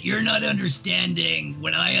understand that you're not understanding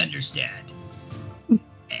what I understand.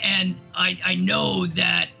 And I know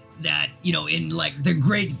that in like the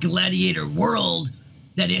great gladiator world,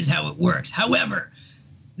 that is how it works. However,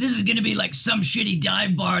 this is gonna be like some shitty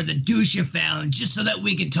dive bar that Dusha found just so that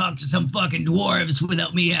we can talk to some fucking dwarves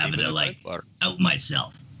without me having to like out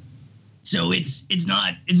myself. So it's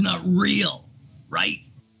not real, right?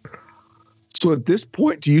 So at this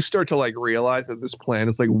point, do you start to like realize that this plan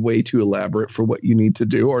is like way too elaborate for what you need to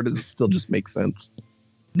do, or does it still just make sense?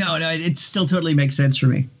 No, it still totally makes sense for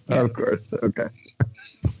me. Yeah. Of course, okay.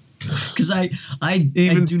 Because I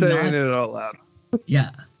Even do saying not, it out loud.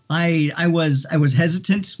 Yeah, I was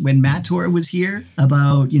hesitant when Mor-tor was here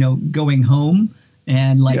about going home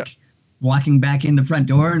and walking back in the front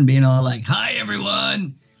door and being all like, "Hi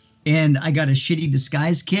everyone," and I got a shitty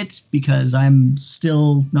disguise kit because I'm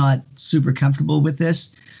still not super comfortable with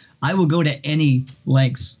this. I will go to any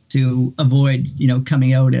lengths to avoid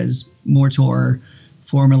coming out as Mor-tor,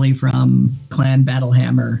 formerly from Clan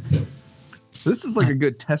Battlehammer. This is like a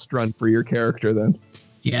good test run for your character then.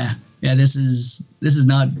 Yeah, this is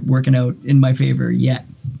not working out in my favor yet,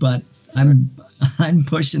 but I'm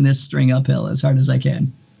pushing this string uphill as hard as I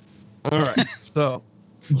can. All right, so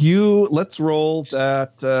let's roll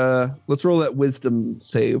that wisdom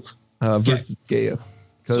save versus Gaius.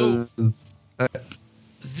 So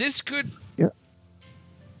this could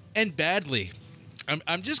end badly.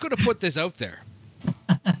 I'm just going to put this out there.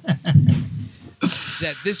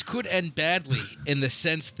 That this could end badly in the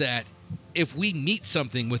sense that if we meet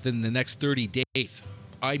something within the next 30 days,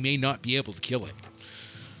 I may not be able to kill it.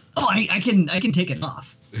 Oh, I can take it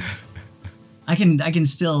off. I can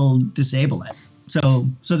still disable it. So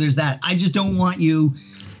there's that. I just don't want you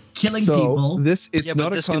killing people. This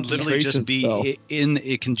can literally just be spell.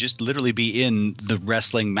 it can just literally be in the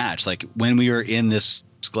wrestling match. Like when we are in this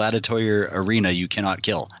gladiator arena, you cannot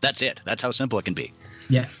kill. That's it. That's how simple it can be.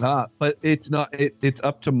 Yeah. But it's not. It's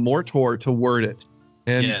up to Mor-tor to word it,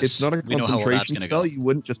 and Yes, it's not a we know how well that's concentration gonna spell. go. You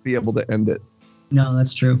wouldn't just be able to end it. No,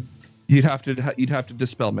 that's true. You'd have to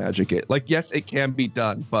dispel magic it. Like, yes, it can be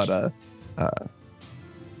done, but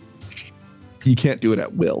you can't do it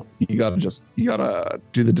at will. You gotta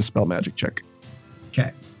do the dispel magic check.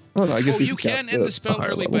 Okay. Oh, no, I guess you can end the spell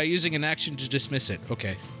early level. by using an action to dismiss it.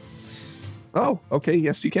 Okay. Oh, okay.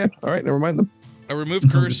 Yes, you can. All right, never mind them. A remove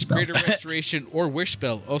Until curse, dispel. greater restoration, or wish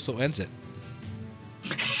spell also ends it.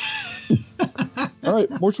 All right,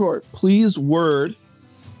 Mor-tor, please word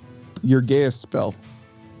your Gaius spell.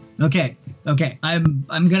 Okay. I'm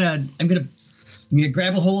gonna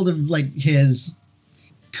grab a hold of like his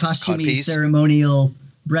costumey Codpiece. ceremonial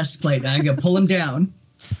breastplate. And I'm gonna pull him down,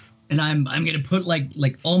 and I'm gonna put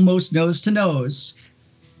like almost nose to nose,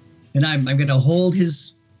 and I'm gonna hold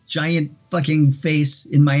his giant fucking face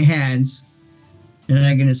in my hands, and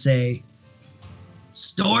I'm gonna say,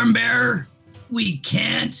 Stormbearer, we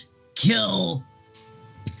can't kill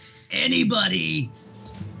anybody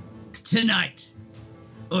tonight.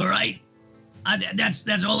 All right?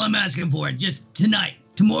 That's all I'm asking for. Just tonight.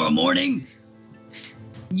 Tomorrow morning,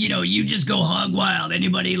 you just go hog wild.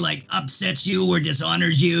 Anybody like upsets you or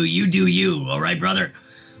dishonors you, you do you. All right, brother?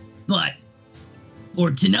 But for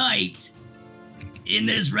tonight, in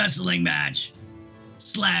this wrestling match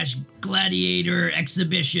 / gladiator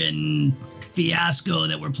exhibition fiasco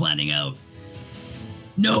that we're planning out,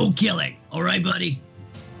 no killing. All right, buddy?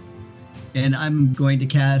 and I'm going to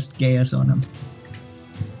cast Gaius on him.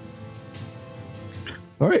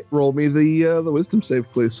 All right, roll me the wisdom save,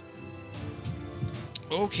 please.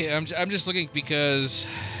 Okay, I'm just looking because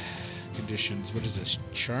conditions. What is this?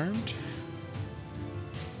 Charmed?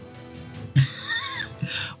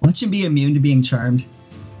 Why don't you be immune to being charmed?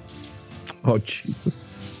 Oh,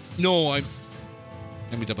 Jesus. No, let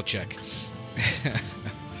me double check.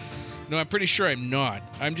 No, I'm pretty sure I'm not.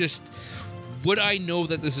 I'm just. Would I know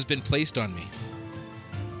that this has been placed on me?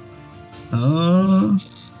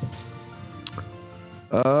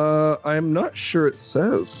 I'm not sure it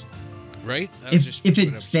says. Right? That's If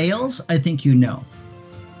it fails, I think you know.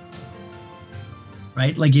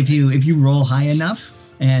 Right? Like if you roll high enough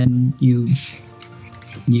and you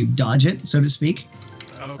dodge it, so to speak,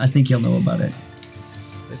 Okay. I think you'll know about it.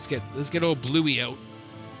 Let's get old Bluey out.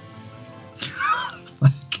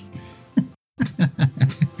 Fuck.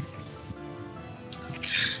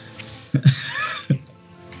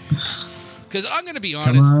 Because I'm going to be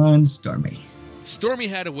Come honest. on, Stormy. Stormy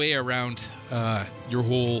had a way around your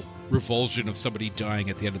whole revulsion of somebody dying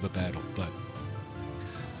at the end of a battle, but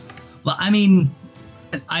Well, I mean,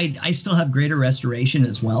 I still have greater restoration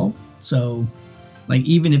as well. So, like,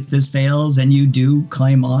 even if this fails and you do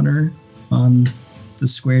claim honor on the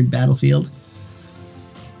squared battlefield,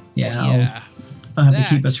 I'll have to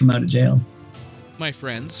keep us from out of jail. my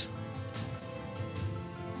friends,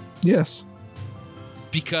 Yes.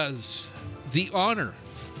 because the honor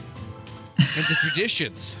and the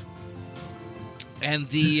traditions and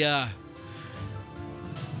the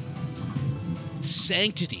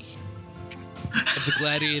sanctity of the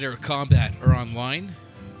gladiator combat are online.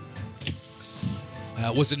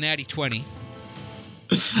 Was a natty 20.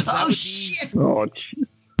 Oh, shit! Oh, gee.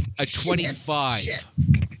 A 25. Shit.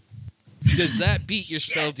 Does that beat your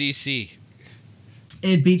spell DC?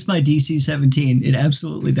 It beats my DC 17. It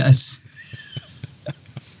absolutely does.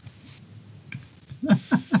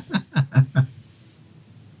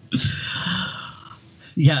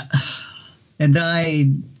 Yeah. And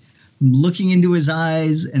I'm looking into his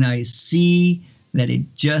eyes and I see that it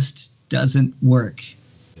just doesn't work.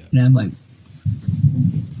 And I'm like,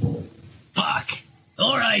 Fuck.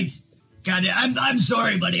 All right. God, I'm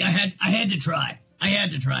sorry, buddy. I had to try. I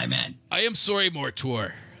had to try, man. I am sorry,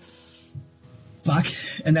 Mor-tor, fuck.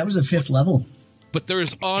 And that was a 5th level. but there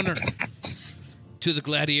is honor to the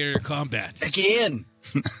gladiator combat. Again.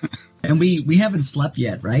 And we haven't slept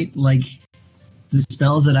yet, right? Like, the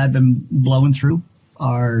spells that I've been blowing through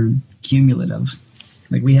are cumulative.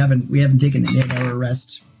 Like, we haven't taken an 8-hour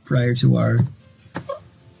rest prior to our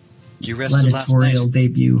You rested last night. gladiatorial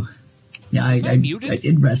debut. Yeah, Was I muted? I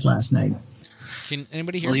did rest last night. Can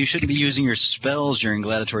anybody hear Well, me? you shouldn't be using your spells during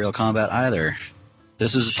gladiatorial combat either.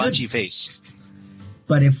 This is a Should. punchy face.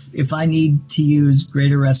 But if I need to use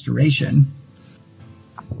greater restoration,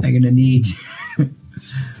 I'm gonna need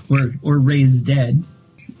or raise dead.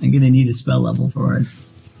 I'm gonna need a spell level for it.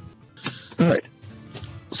 All right.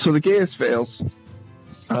 So the Gaius fails,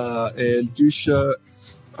 and Dusha.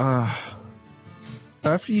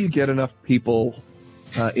 After you get enough people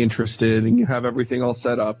interested and you have everything all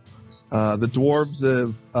set up, the dwarves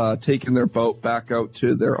have taken their boat back out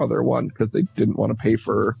to their other one because they didn't want to pay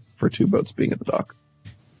for 2 boats being at the dock.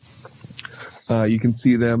 You can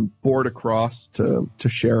see them board across to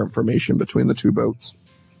share information between the 2 boats.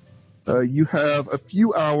 You have a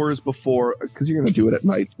few hours before, because you're going to do it at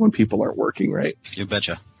night when people aren't working, right? You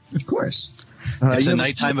betcha. Of course. It's you a have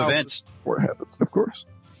nighttime few hours event. before it happens, of course.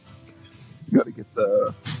 You got to get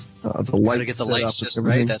the lights. Gotta get the set lights up just and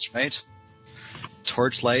right. everything. That's right.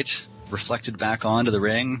 Torchlight reflected back onto the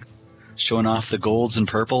ring, showing off the golds and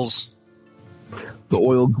purples. The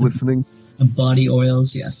oil glistening. And body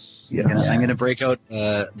oils, yes. Yeah. I'm gonna break out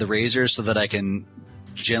the razor so that I can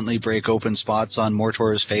gently break open spots on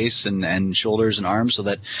Mor-tor's face and shoulders and arms, so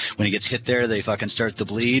that when he gets hit there, they fucking start to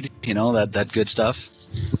bleed. You know, that good stuff.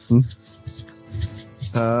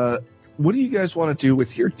 What do you guys want to do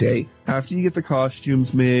with your day after you get the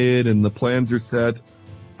costumes made and the plans are set,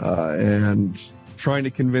 and trying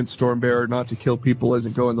to convince Stormbearer not to kill people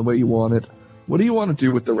isn't going the way you want it? What do you want to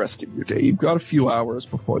do with the rest of your day? You've got a few hours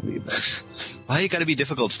before the event. Why you gotta be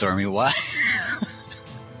difficult, Stormy? Why?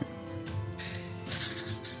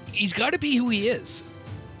 He's got to be who he is.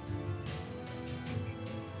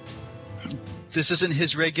 This isn't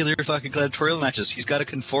his regular fucking gladiatorial matches. He's got to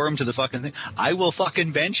conform to the fucking thing. I will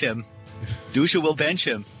fucking bench him. Dusha will bench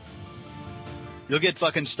him. You'll get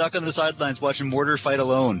fucking stuck on the sidelines watching Mor-tor fight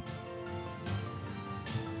alone.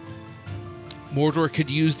 Mor-tor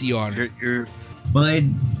could use the honor. But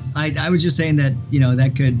I was just saying that,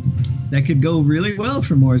 that could go really well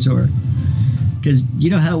for Mor-tor. Because you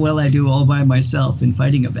know how well I do all by myself in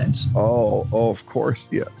fighting events. Oh, of course,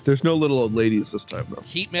 yeah. There's no little old ladies this time, though.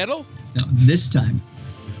 Heat metal? No, this time.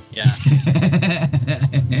 Yeah.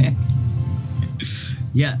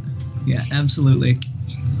 Yeah, absolutely.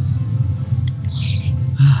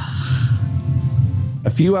 A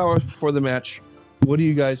few hours before the match, what do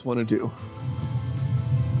you guys want to do?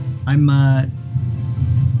 I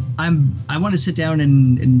want to sit down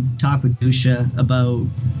and talk with Dusha about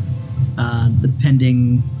the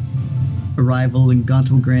pending arrival in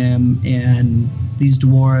Gauntlgram and these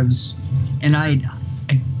dwarves. And I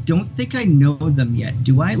don't think I know them yet.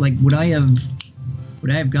 Do I? Like, would I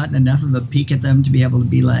have gotten enough of a peek at them to be able to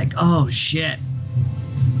be like, oh shit,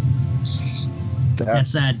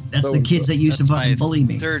 that's the kids that used to fucking bully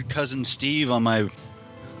me. Third cousin Steve on my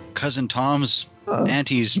cousin Tom's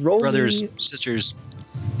aunties, roll brothers, me- sisters.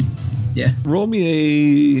 Yeah. Roll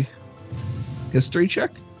me a history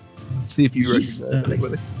check. See if you He's recognize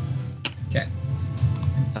anybody. Okay.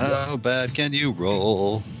 How bad can you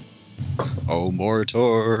roll? Oh,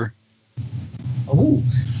 Mor-tor. Oh,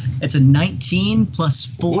 it's a 19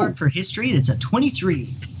 plus 4 Ooh. for history. It's a 23.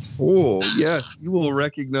 Oh, yes. You will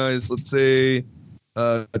recognize, let's say,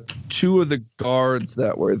 two of the guards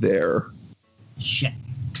that were there. Shit.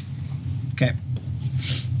 Okay.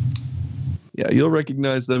 Yeah, you'll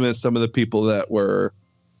recognize them as some of the people that were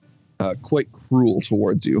quite cruel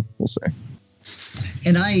towards you, we'll say.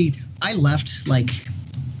 And I left like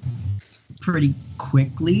pretty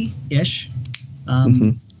quickly-ish.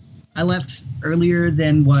 I left earlier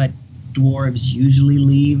than what dwarves usually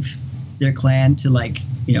leave their clan to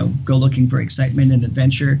go looking for excitement and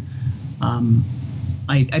adventure.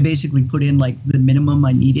 I basically put in like the minimum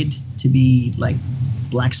I needed to be like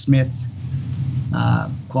blacksmith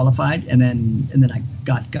qualified, and then I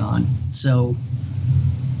got gone. So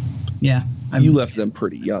yeah, You left them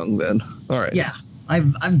pretty young then. All right. Yeah,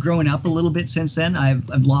 I've grown up a little bit since then.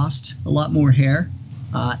 I've lost a lot more hair,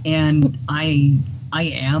 and I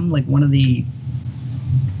am like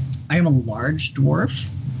I am a large dwarf,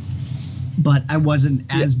 but I wasn't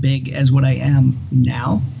as big as what I am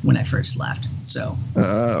now when I first left. So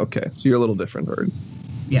Okay. So you're a little different, or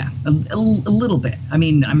yeah, a little bit. I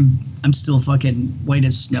mean, I'm still fucking white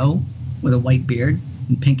as snow with a white beard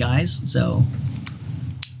and pink eyes. So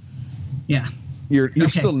yeah. you're Okay.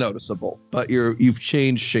 still noticeable, but you've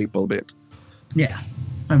changed shape a bit. Yeah,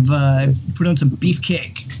 I've put on some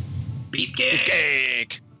beefcake.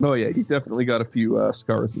 Beefcake. Oh yeah, you've definitely got a few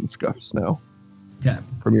scars and scuffs now Okay.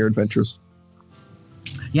 from your adventures.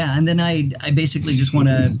 Yeah, and then I basically just want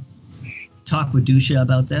to talk with Dusha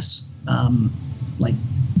about this.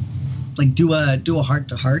 Like do a heart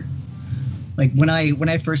to heart. Like when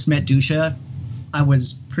I first met Dusha, I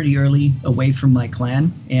was pretty early away from my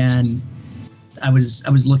clan, and I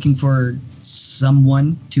was looking for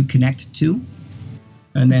someone to connect to,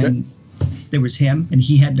 and then there was him, and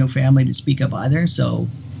he had no family to speak of either. So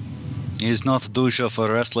He's not Dusha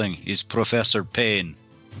for wrestling. He's Professor Payne.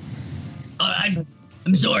 I'm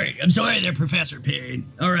sorry. I'm sorry there, Professor Payne.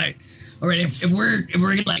 All right. If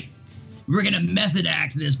we're gonna method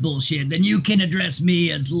act this bullshit, then you can address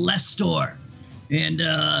me as Lestor. And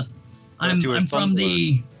I'm from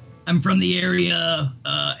the area,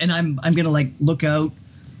 and I'm gonna like look out.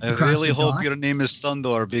 I across really the hope dock. your name is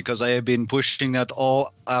Thundor, because I have been pushing that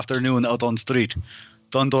all afternoon out on street.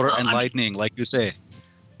 thunder and I mean- lightning, like you say.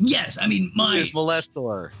 Yes, I mean Who is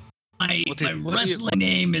Molestor? my what is- wrestling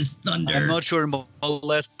name is Thunder. I'm not sure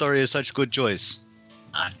Molestor is such good choice.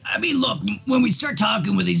 I mean, look, when we start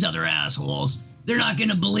talking with these other assholes, they're not going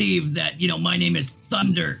to believe that, my name is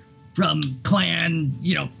Thunder from Clan,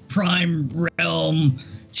 Prime Realm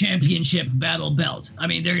Championship Battle Belt. I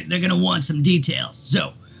mean, they're going to want some details.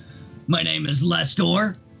 So, my name is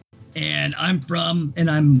Lestor, and I'm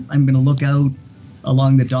going to look out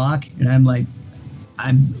along the dock, and I'm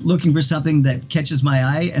looking for something that catches my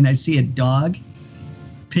eye, and I see a dog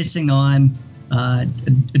pissing on a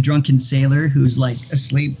drunken sailor who's like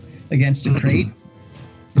asleep against a crate.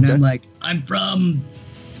 And Okay. I'm from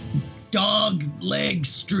Dog Leg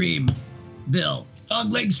Streamville. Dog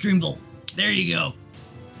Leg Streamville. There you go.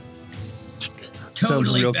 Sounds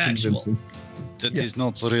Totally real factual. convincing. That is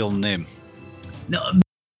not the real name. No,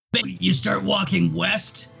 you start walking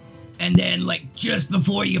west, and then just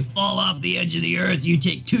before you fall off the edge of the earth, you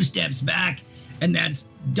take 2 steps back, and that's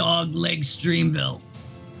Dog Leg Streamville.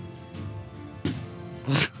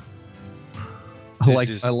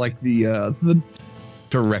 This I like the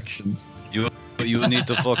directions. You need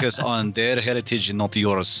to focus on their heritage and not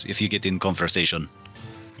yours if you get in conversation.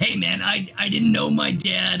 Hey man, I didn't know my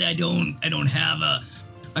dad. I don't have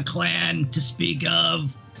a clan to speak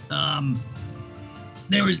of.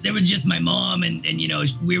 There was just my mom, and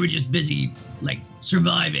we were just busy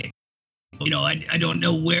surviving. I don't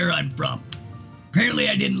know where I'm from. Apparently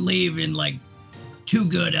I didn't leave in too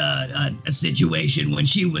good a situation when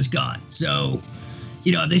she was gone. So,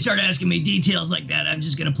 if they start asking me details like that, I'm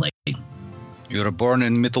just gonna play. You were born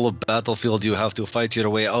in middle of battlefield. You have to fight your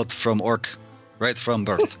way out from orc, right from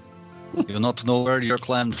birth. You do not know where your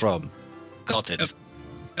clan from. Got it.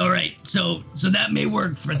 All right, so that may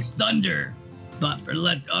work for Thunder, but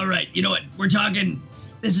all right, you know what? We're talking.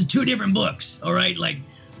 This is 2 different books. All right, like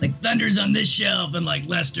Thunder's on this shelf, and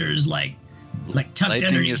Lester's tucked Lightning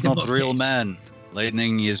underneath is the not bookcase. real man.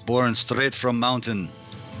 Lightning is born straight from mountain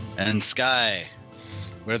and sky.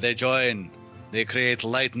 Where they join, they create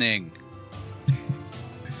lightning.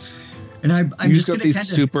 And I'm You just got gonna these kind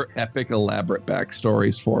of super epic, elaborate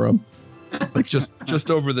backstories for him.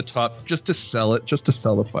 Just over the top, just to sell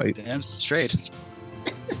the fight. Damn straight.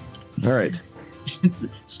 All right.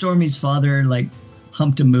 Stormy's father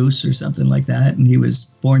humped a moose or something like that, and he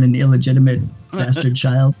was born an illegitimate bastard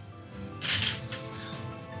child.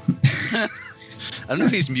 I don't know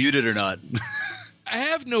if he's muted or not. I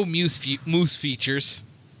have no moose features.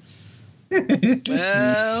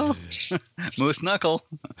 Well, Moose Knuckle.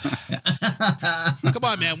 Come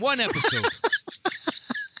on, man. 1 episode.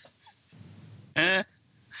 And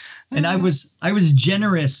I was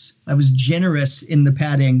generous. I was generous in the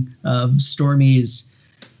padding of Stormy's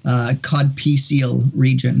codpieceal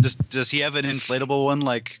region. Does he have an inflatable one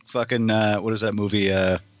like fucking what is that movie?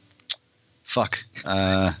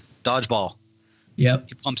 Dodgeball. Yep.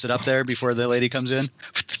 He pumps it up there before the lady comes in.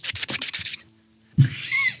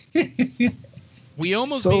 We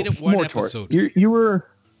almost made it 1 Mor-tor, episode.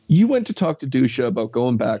 you went to talk to Dusha about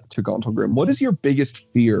going back to Gauntlgrim. What is your biggest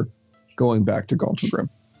fear going back to Gauntlgrim?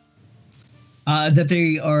 That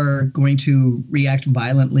they are going to react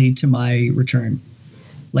violently to my return.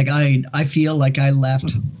 I feel like I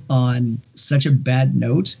left on such a bad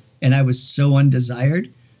note, and I was so undesired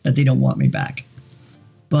that they don't want me back.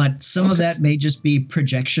 But some of that may just be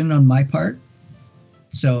projection on my part.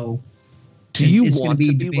 So Do you it's going want to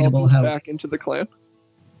be debatable how back into the clan?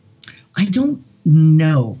 I don't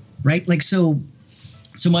know, right? So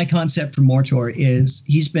my concept for Mor-tor is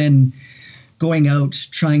he's been going out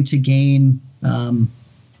trying to gain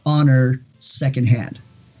honor secondhand,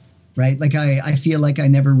 right? I feel like I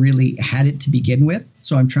never really had it to begin with,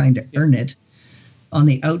 so I'm trying to earn it on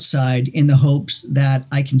the outside in the hopes that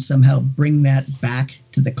I can somehow bring that back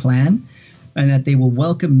to the clan and that they will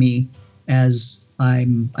welcome me as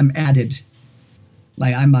I'm added.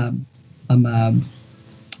 I'm a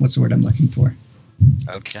what's the word I'm looking for?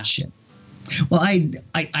 Okay. Shit. Well,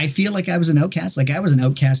 I feel like I was an outcast. I was an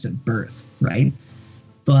outcast at birth, right?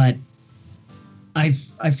 But I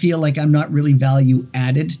feel like I'm not really value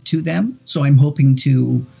added to them. So I'm hoping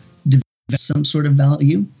to develop some sort of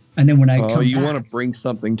value. And then when I come you back, want to bring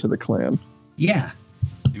something to the clan? yeah.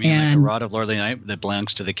 You mean like a And- rod of Lordly Night that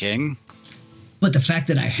belongs to the king? But the fact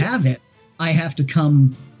that I have it, I have to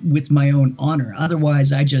come with my own honor.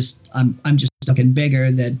 Otherwise, I'm just stuck in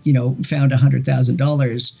beggar that found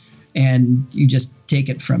 $100,000 and you just take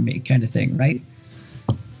it from me, kind of thing, right?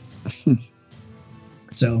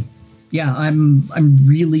 So, yeah, I'm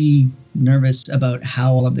really nervous about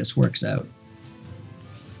how all of this works out.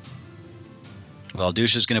 Well,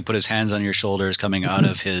 Dusha's going to put his hands on your shoulders coming out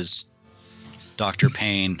of his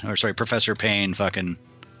Professor Payne fucking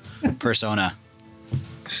persona.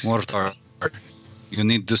 Mor-tor, you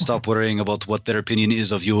need to stop worrying about what their opinion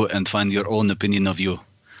is of you and find your own opinion of you.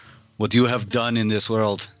 What you have done in this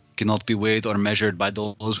world cannot be weighed or measured by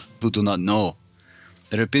those who do not know.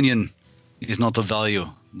 Their opinion is not of value.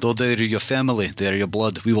 Though they are your family, they are your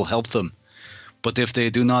blood, we will help them. But if they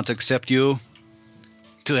do not accept you,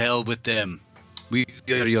 to hell with them. We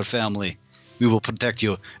are your family. We will protect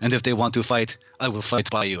you. And if they want to fight, I will fight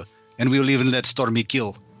by you. And we will even let Stormy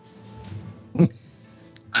kill.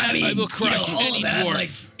 I mean, I will crush all any of that, dwarf. like,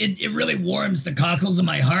 it really warms the cockles of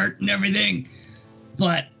my heart and everything.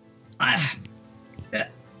 But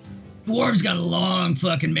dwarves got a long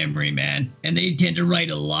fucking memory, man. And they tend to write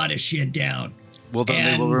a lot of shit down. Well,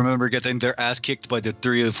 then they will remember getting their ass kicked by the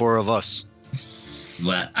 3 or 4 of us.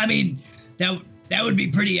 Well, I mean, that would be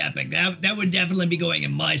pretty epic. That would definitely be going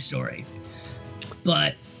in my story.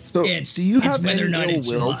 But So, it's do you it's have whether or any not ill it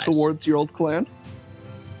will survives. towards your old clan?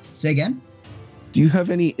 Say again? Do you have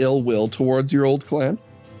any ill will towards your old clan?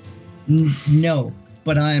 No,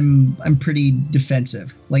 but I'm pretty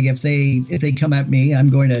defensive. Like if they come at me, I'm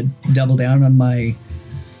going to double down on my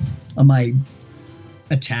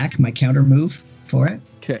attack, my counter move for it.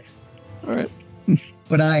 Okay. All right.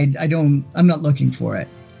 But I'm not looking for it.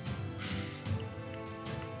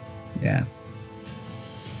 Yeah.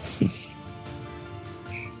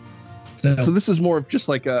 So this is more of just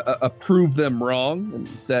like a prove them wrong and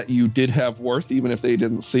that you did have worth, even if they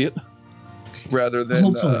didn't see it, rather than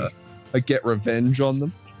Hopefully. a get revenge on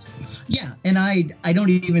them. Yeah, and I don't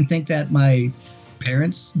even think that my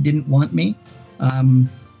parents didn't want me.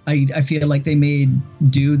 I feel like they made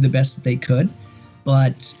do the best that they could,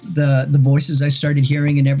 but the voices I started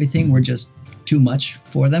hearing and everything were just too much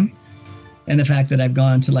for them. And the fact that I've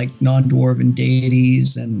gone to like non-dwarven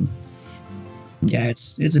deities and yeah,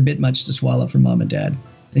 it's a bit much to swallow for mom and dad.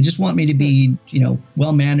 They just want me to be,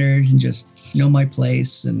 well-mannered and just know my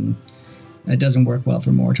place, and it doesn't work well for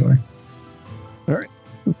Mor-tor. All right.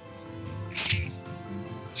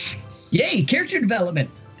 Yay, character development.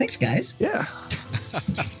 Thanks, guys. Yeah.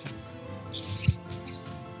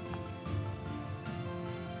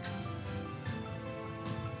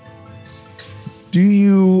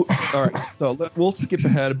 All right, so we'll skip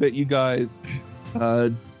ahead a bit. You guys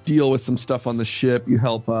deal with some stuff on the ship. You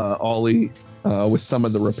help Ollie with some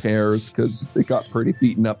of the repairs because it got pretty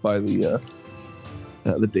beaten up by the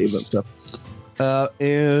Dave and stuff.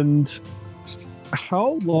 And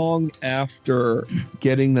how long after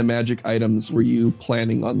getting the magic items were you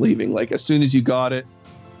planning on leaving? Like as soon as you got it,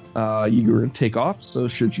 you were going to take off. So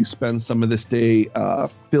should you spend some of this day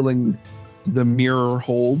filling the mirror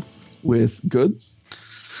hold with goods?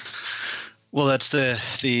 Well, that's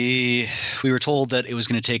we were told that it was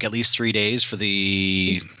going to take at least 3 days for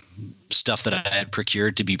the stuff that I had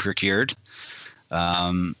procured to be procured.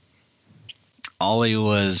 Ollie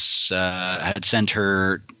had sent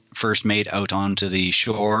her first mate out onto the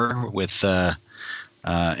shore with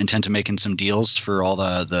intent of making some deals for all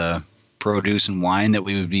the produce and wine that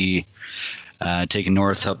we would be taking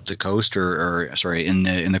north up the coast, or in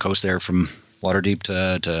the coast there from Waterdeep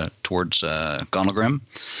towards Gondelgrim.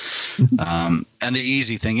 And the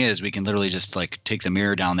easy thing is we can literally just like take the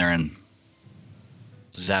mirror down there and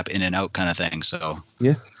zap in and out kind of thing. So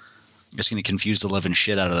yeah, it's going to confuse the living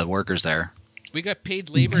shit out of the workers there. We got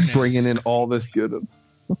paid labor now. Bringing in all this good.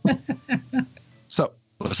 So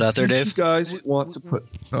what's that there, Dave? You guys want to put?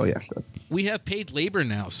 Oh yeah. We have paid labor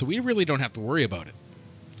now, so we really don't have to worry about it.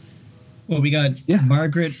 Well, we got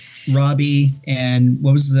Margaret, Robbie, and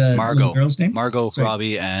what was the little girl's name? Margot, sorry.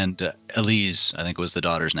 Robbie, and Elise, I think was the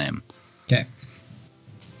daughter's name. Okay.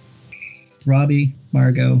 Robbie,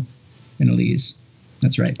 Margot, and Elise.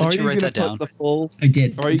 That's right. Did you write that down? I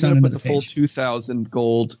did. Are you going to put the full 2,000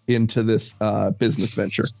 gold into this business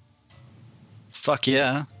venture? Fuck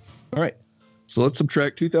yeah. All right. So let's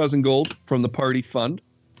subtract 2,000 gold from the party fund.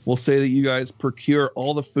 We'll say that you guys procure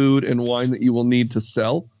all the food and wine that you will need to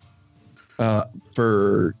sell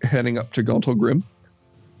for heading up to Gondelgrim.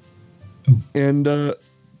 And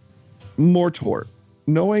Mor-tor,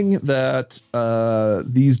 knowing that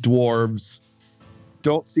these dwarves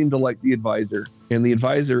don't seem to like the advisor, and the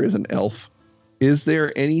advisor is an elf, is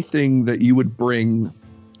there anything that you would bring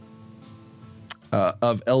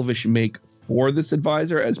of elvish make for this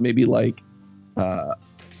advisor as maybe like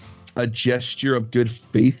a gesture of good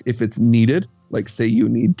faith if it's needed? Like say you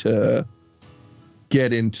need to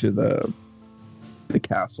get into the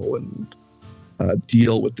castle and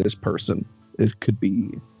deal with this person. It could be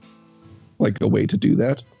like a way to do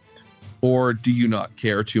that. Or do you not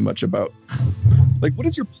care too much about? Like, what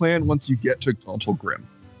is your plan once you get to Gauntle Grim?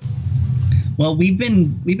 Well, we've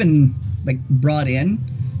been like brought in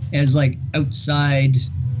as like outside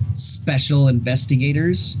special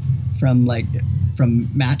investigators from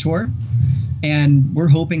Mor-tor, and we're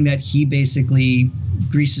hoping that he basically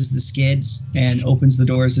greases the skids and opens the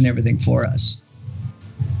doors and everything for us.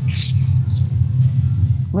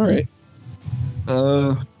 All right.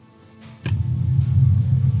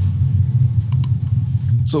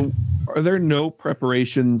 So, are there no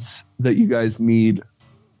preparations that you guys need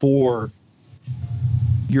for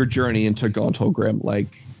your journey into Gauntle Grim? Like,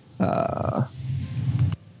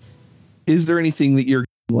 is there anything that you're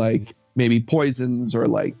like, maybe poisons or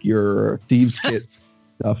like your thieves kit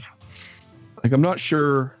stuff? Like, I'm not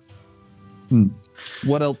sure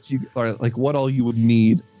what else you or like what all you would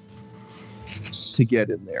need to get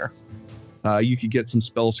in there. You could get some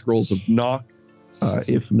spell scrolls of knock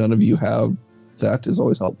if none of you have. That is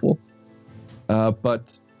always helpful.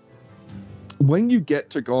 But when you get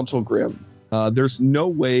to Gauntle Grim, there's no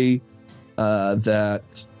way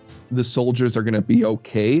that the soldiers are going to be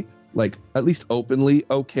okay, like at least openly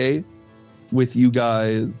okay, with you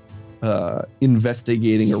guys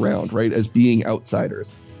investigating around, right, as being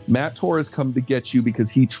outsiders. Mor-tor has come to get you because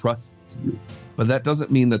he trusts you, but that doesn't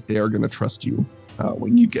mean that they are going to trust you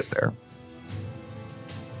when you get there.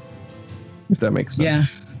 If that makes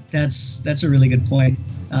sense. Yeah, that's a really good point.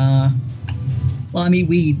 Well, I mean,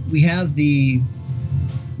 we have the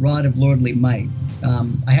Rod of Lordly Might.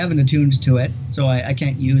 I haven't attuned to it, so I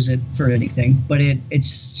can't use it for anything, but it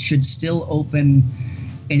should still open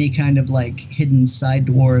any kind of like hidden side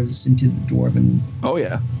dwarves into the dwarven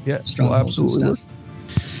strongholds and stuff.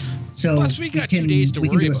 So plus we got 2 days to we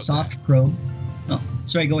worry can do a about soft probe. Oh,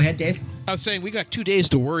 sorry, go ahead, Dave. I was saying we got 2 days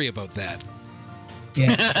to worry about that.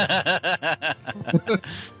 Yeah,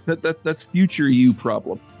 that's future you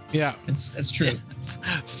problem. Yeah, that's true.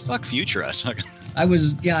 Fuck future us. I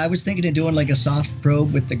was thinking of doing like a soft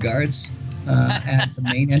probe with the guards at the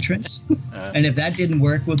main entrance, and if that didn't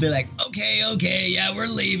work, we'll be like, okay, yeah, we're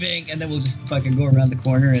leaving, and then we'll just fucking go around the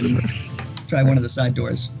corner and try one of the side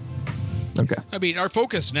doors. Okay. I mean, our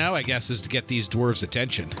focus now, I guess, is to get these dwarves'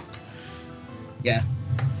 attention. Yeah.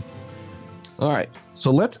 All right.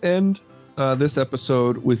 So let's end this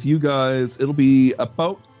episode with you guys. It'll be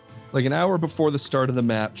about like an hour before the start of the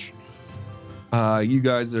match. You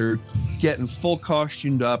guys are getting full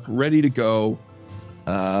costumed up, ready to go.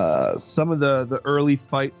 Some of the early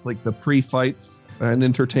fights, like the pre-fights and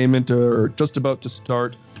entertainment, are just about to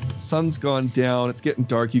start. Sun's gone down. It's getting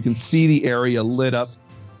dark. You can see the area lit up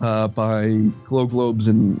by glow globes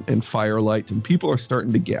and firelight, and people are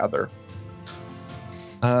starting to gather.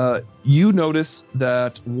 You notice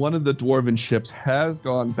that one of the dwarven ships has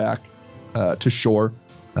gone back to shore,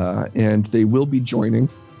 and they will be joining.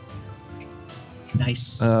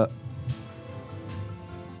 Nice.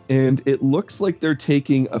 And it looks like they're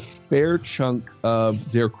taking a fair chunk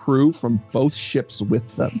of their crew from both ships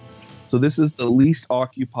with them. So this is the least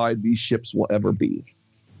occupied these ships will ever be.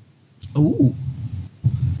 Ooh.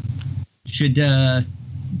 Should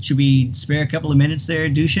we spare a couple of minutes there,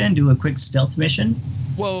 Dusha, and do a quick stealth mission?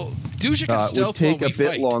 Well, Dusha can stealth while we fight. It would take a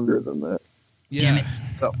a bit longer than that. Yeah. Damn it.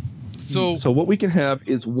 So what we can have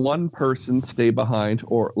is one person stay behind,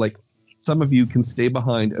 or like some of you can stay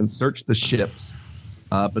behind and search the ships,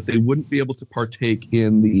 but they wouldn't be able to partake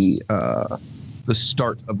in the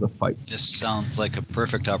start of the fight. This sounds like a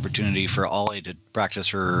perfect opportunity for Ollie to practice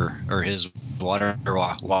her or his water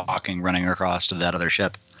walking, running across to that other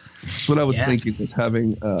ship. That's what I was thinking, is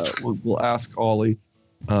having we'll ask Ollie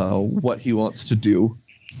what he wants to do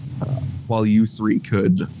while you three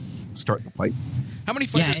could start the fights. how many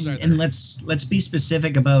fighters are there? And let's be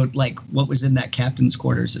specific about like what was in that captain's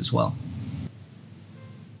quarters as well.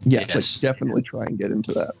 Yeah, Yes. let's definitely try and get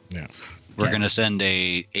into that. Yeah. We're going to send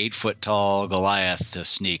a 8-foot-tall Goliath to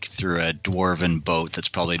sneak through a dwarven boat that's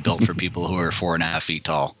probably built for people who are 4.5 feet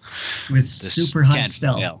tall. With super high can't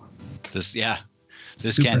stealth. fail. This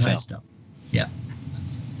Super can't high fail. stealth. Yeah.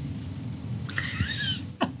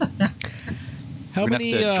 How We're going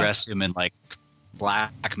many? to have to dress him in like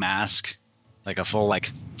black mask, like a full like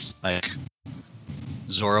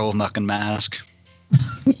Zorro mucking mask.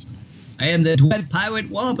 I am the Dwead Pirate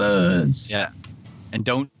Warbirds. Yeah, and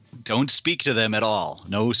don't speak to them at all.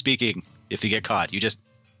 No speaking. If you get caught, you just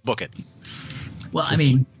book it. Well, I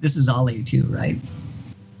mean, this is Ollie too, right?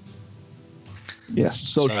 Yeah,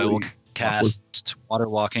 So I will socially. cast water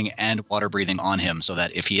walking and water breathing on him, so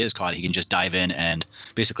that if he is caught, he can just dive in and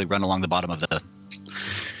basically run along the bottom of the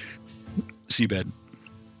seabed.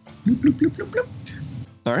 Bloop, bloop, bloop, bloop, bloop.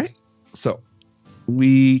 All right. So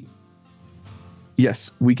we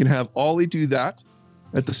Yes, we can have Ollie do that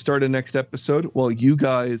at the start of next episode while you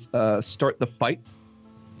guys start the fights.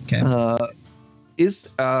 Okay.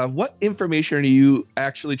 What information are you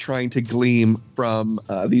actually trying to glean from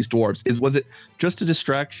these dwarves? Was it just a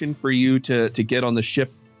distraction for you to get on the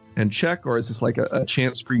ship and check, or is this like a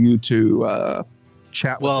chance for you to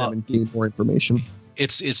chat with them and gain more information?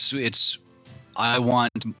 It's I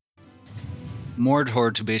want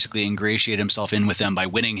Mor-tor to basically ingratiate himself in with them by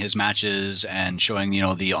winning his matches and showing,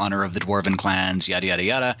 the honor of the dwarven clans, yada, yada,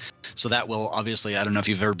 yada. So that will obviously, I don't know if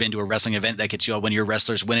you've ever been to a wrestling event that gets you all, when your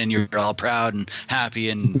wrestlers win, you're all proud and happy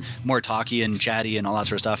and more talky and chatty and all that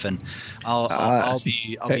sort of stuff. And I'll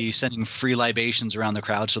be sending free libations around the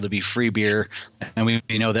crowd. So there'll be free beer. And we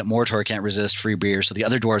know that Mor-tor can't resist free beer. So the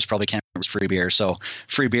other dwarves probably can't resist free beer. So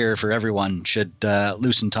free beer for everyone should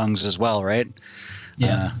loosen tongues as well, right?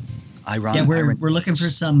 Yeah. We're looking for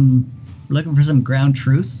some ground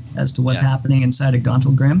truth as to what's happening inside of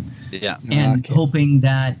Gauntlgrim. Yeah. And hoping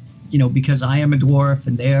that, because I am a dwarf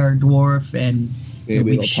and they are a dwarf and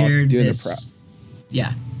we've shared this.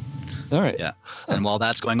 Yeah. All right. Yeah. And while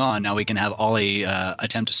that's going on, now we can have Ollie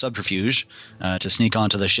attempt a subterfuge to sneak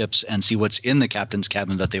onto the ships and see what's in the captain's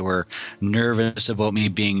cabin that they were nervous about me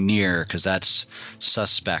being near, because that's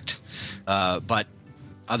suspect. But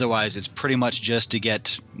otherwise, it's pretty much just to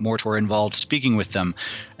get Mor-tor involved speaking with them,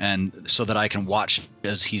 and so that I can watch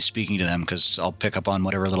as he's speaking to them, because I'll pick up on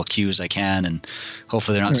whatever little cues I can, and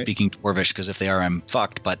hopefully they're not speaking Dwarvish, because if they are, I'm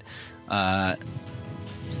fucked. But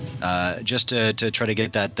just to try to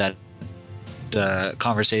get that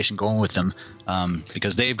conversation going with them,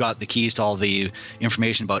 because they've got the keys to all the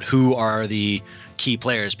information about who are the key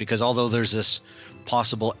players, because although there's this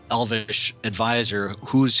possible elvish advisor,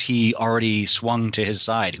 who's he already swung to his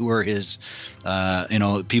side? Who are his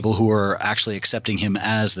people who are actually accepting him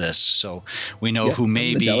as this? So we know who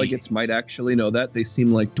may be. Delegates might actually know that. They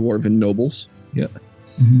seem like dwarven nobles. Yeah.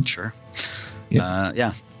 Mm-hmm. Sure.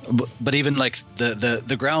 Yeah. But even like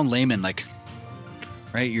the ground layman, like,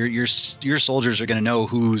 right, your soldiers are going to know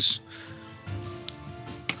who's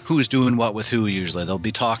doing what with who. Usually they'll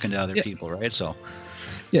be talking to other people, right? So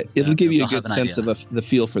yeah, it'll give you a good sense of the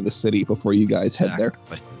feel for the city before you guys head there.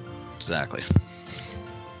 Exactly.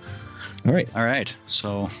 All right.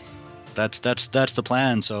 So that's the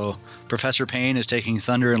plan. So Professor Payne is taking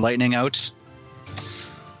Thunder and Lightning out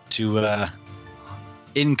to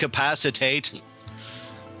incapacitate,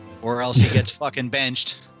 or else he gets fucking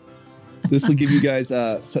benched. This will give you guys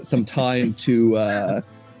some time to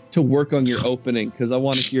work on your opening, because I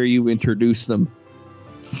want to hear you introduce them.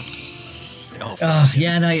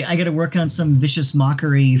 And I got to work on some vicious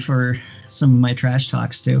mockery for some of my trash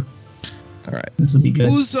talks too. All right, this will be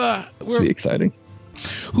good. This will be exciting.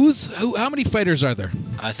 How many fighters are there?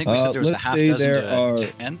 I think we said there was a half dozen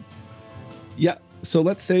to 10. Yeah, so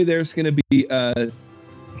let's say there's going to be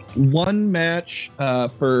one match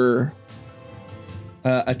for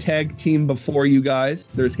a tag team before you guys.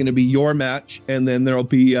 There's going to be your match, and then there'll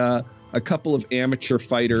be a couple of amateur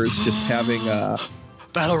fighters just having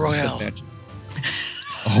Battle Royale.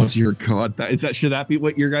 Oh dear God! Should that be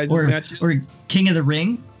what your guys' match is? Or King of the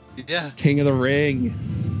Ring? Yeah. King of the Ring.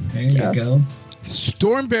 There you go.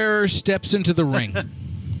 Stormbearer steps into the ring,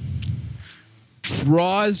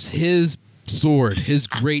 draws his sword, his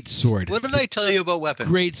great sword. What did I tell you about weapons?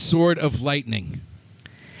 Great sword of lightning.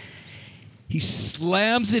 He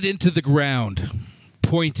slams it into the ground,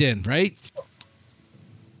 point in, right?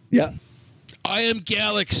 Yeah. I am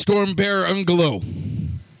Gallic, Stormbearer Ungalo.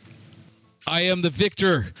 I am the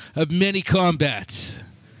victor of many combats.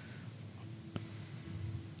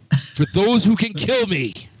 For those who can kill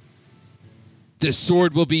me, this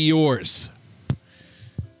sword will be yours.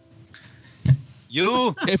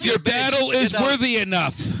 If your battle is worthy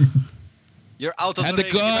enough, you're out of and the the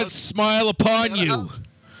ring. gods smile upon you,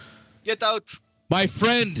 Get out. my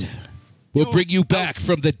friend will bring you back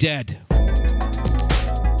from the dead.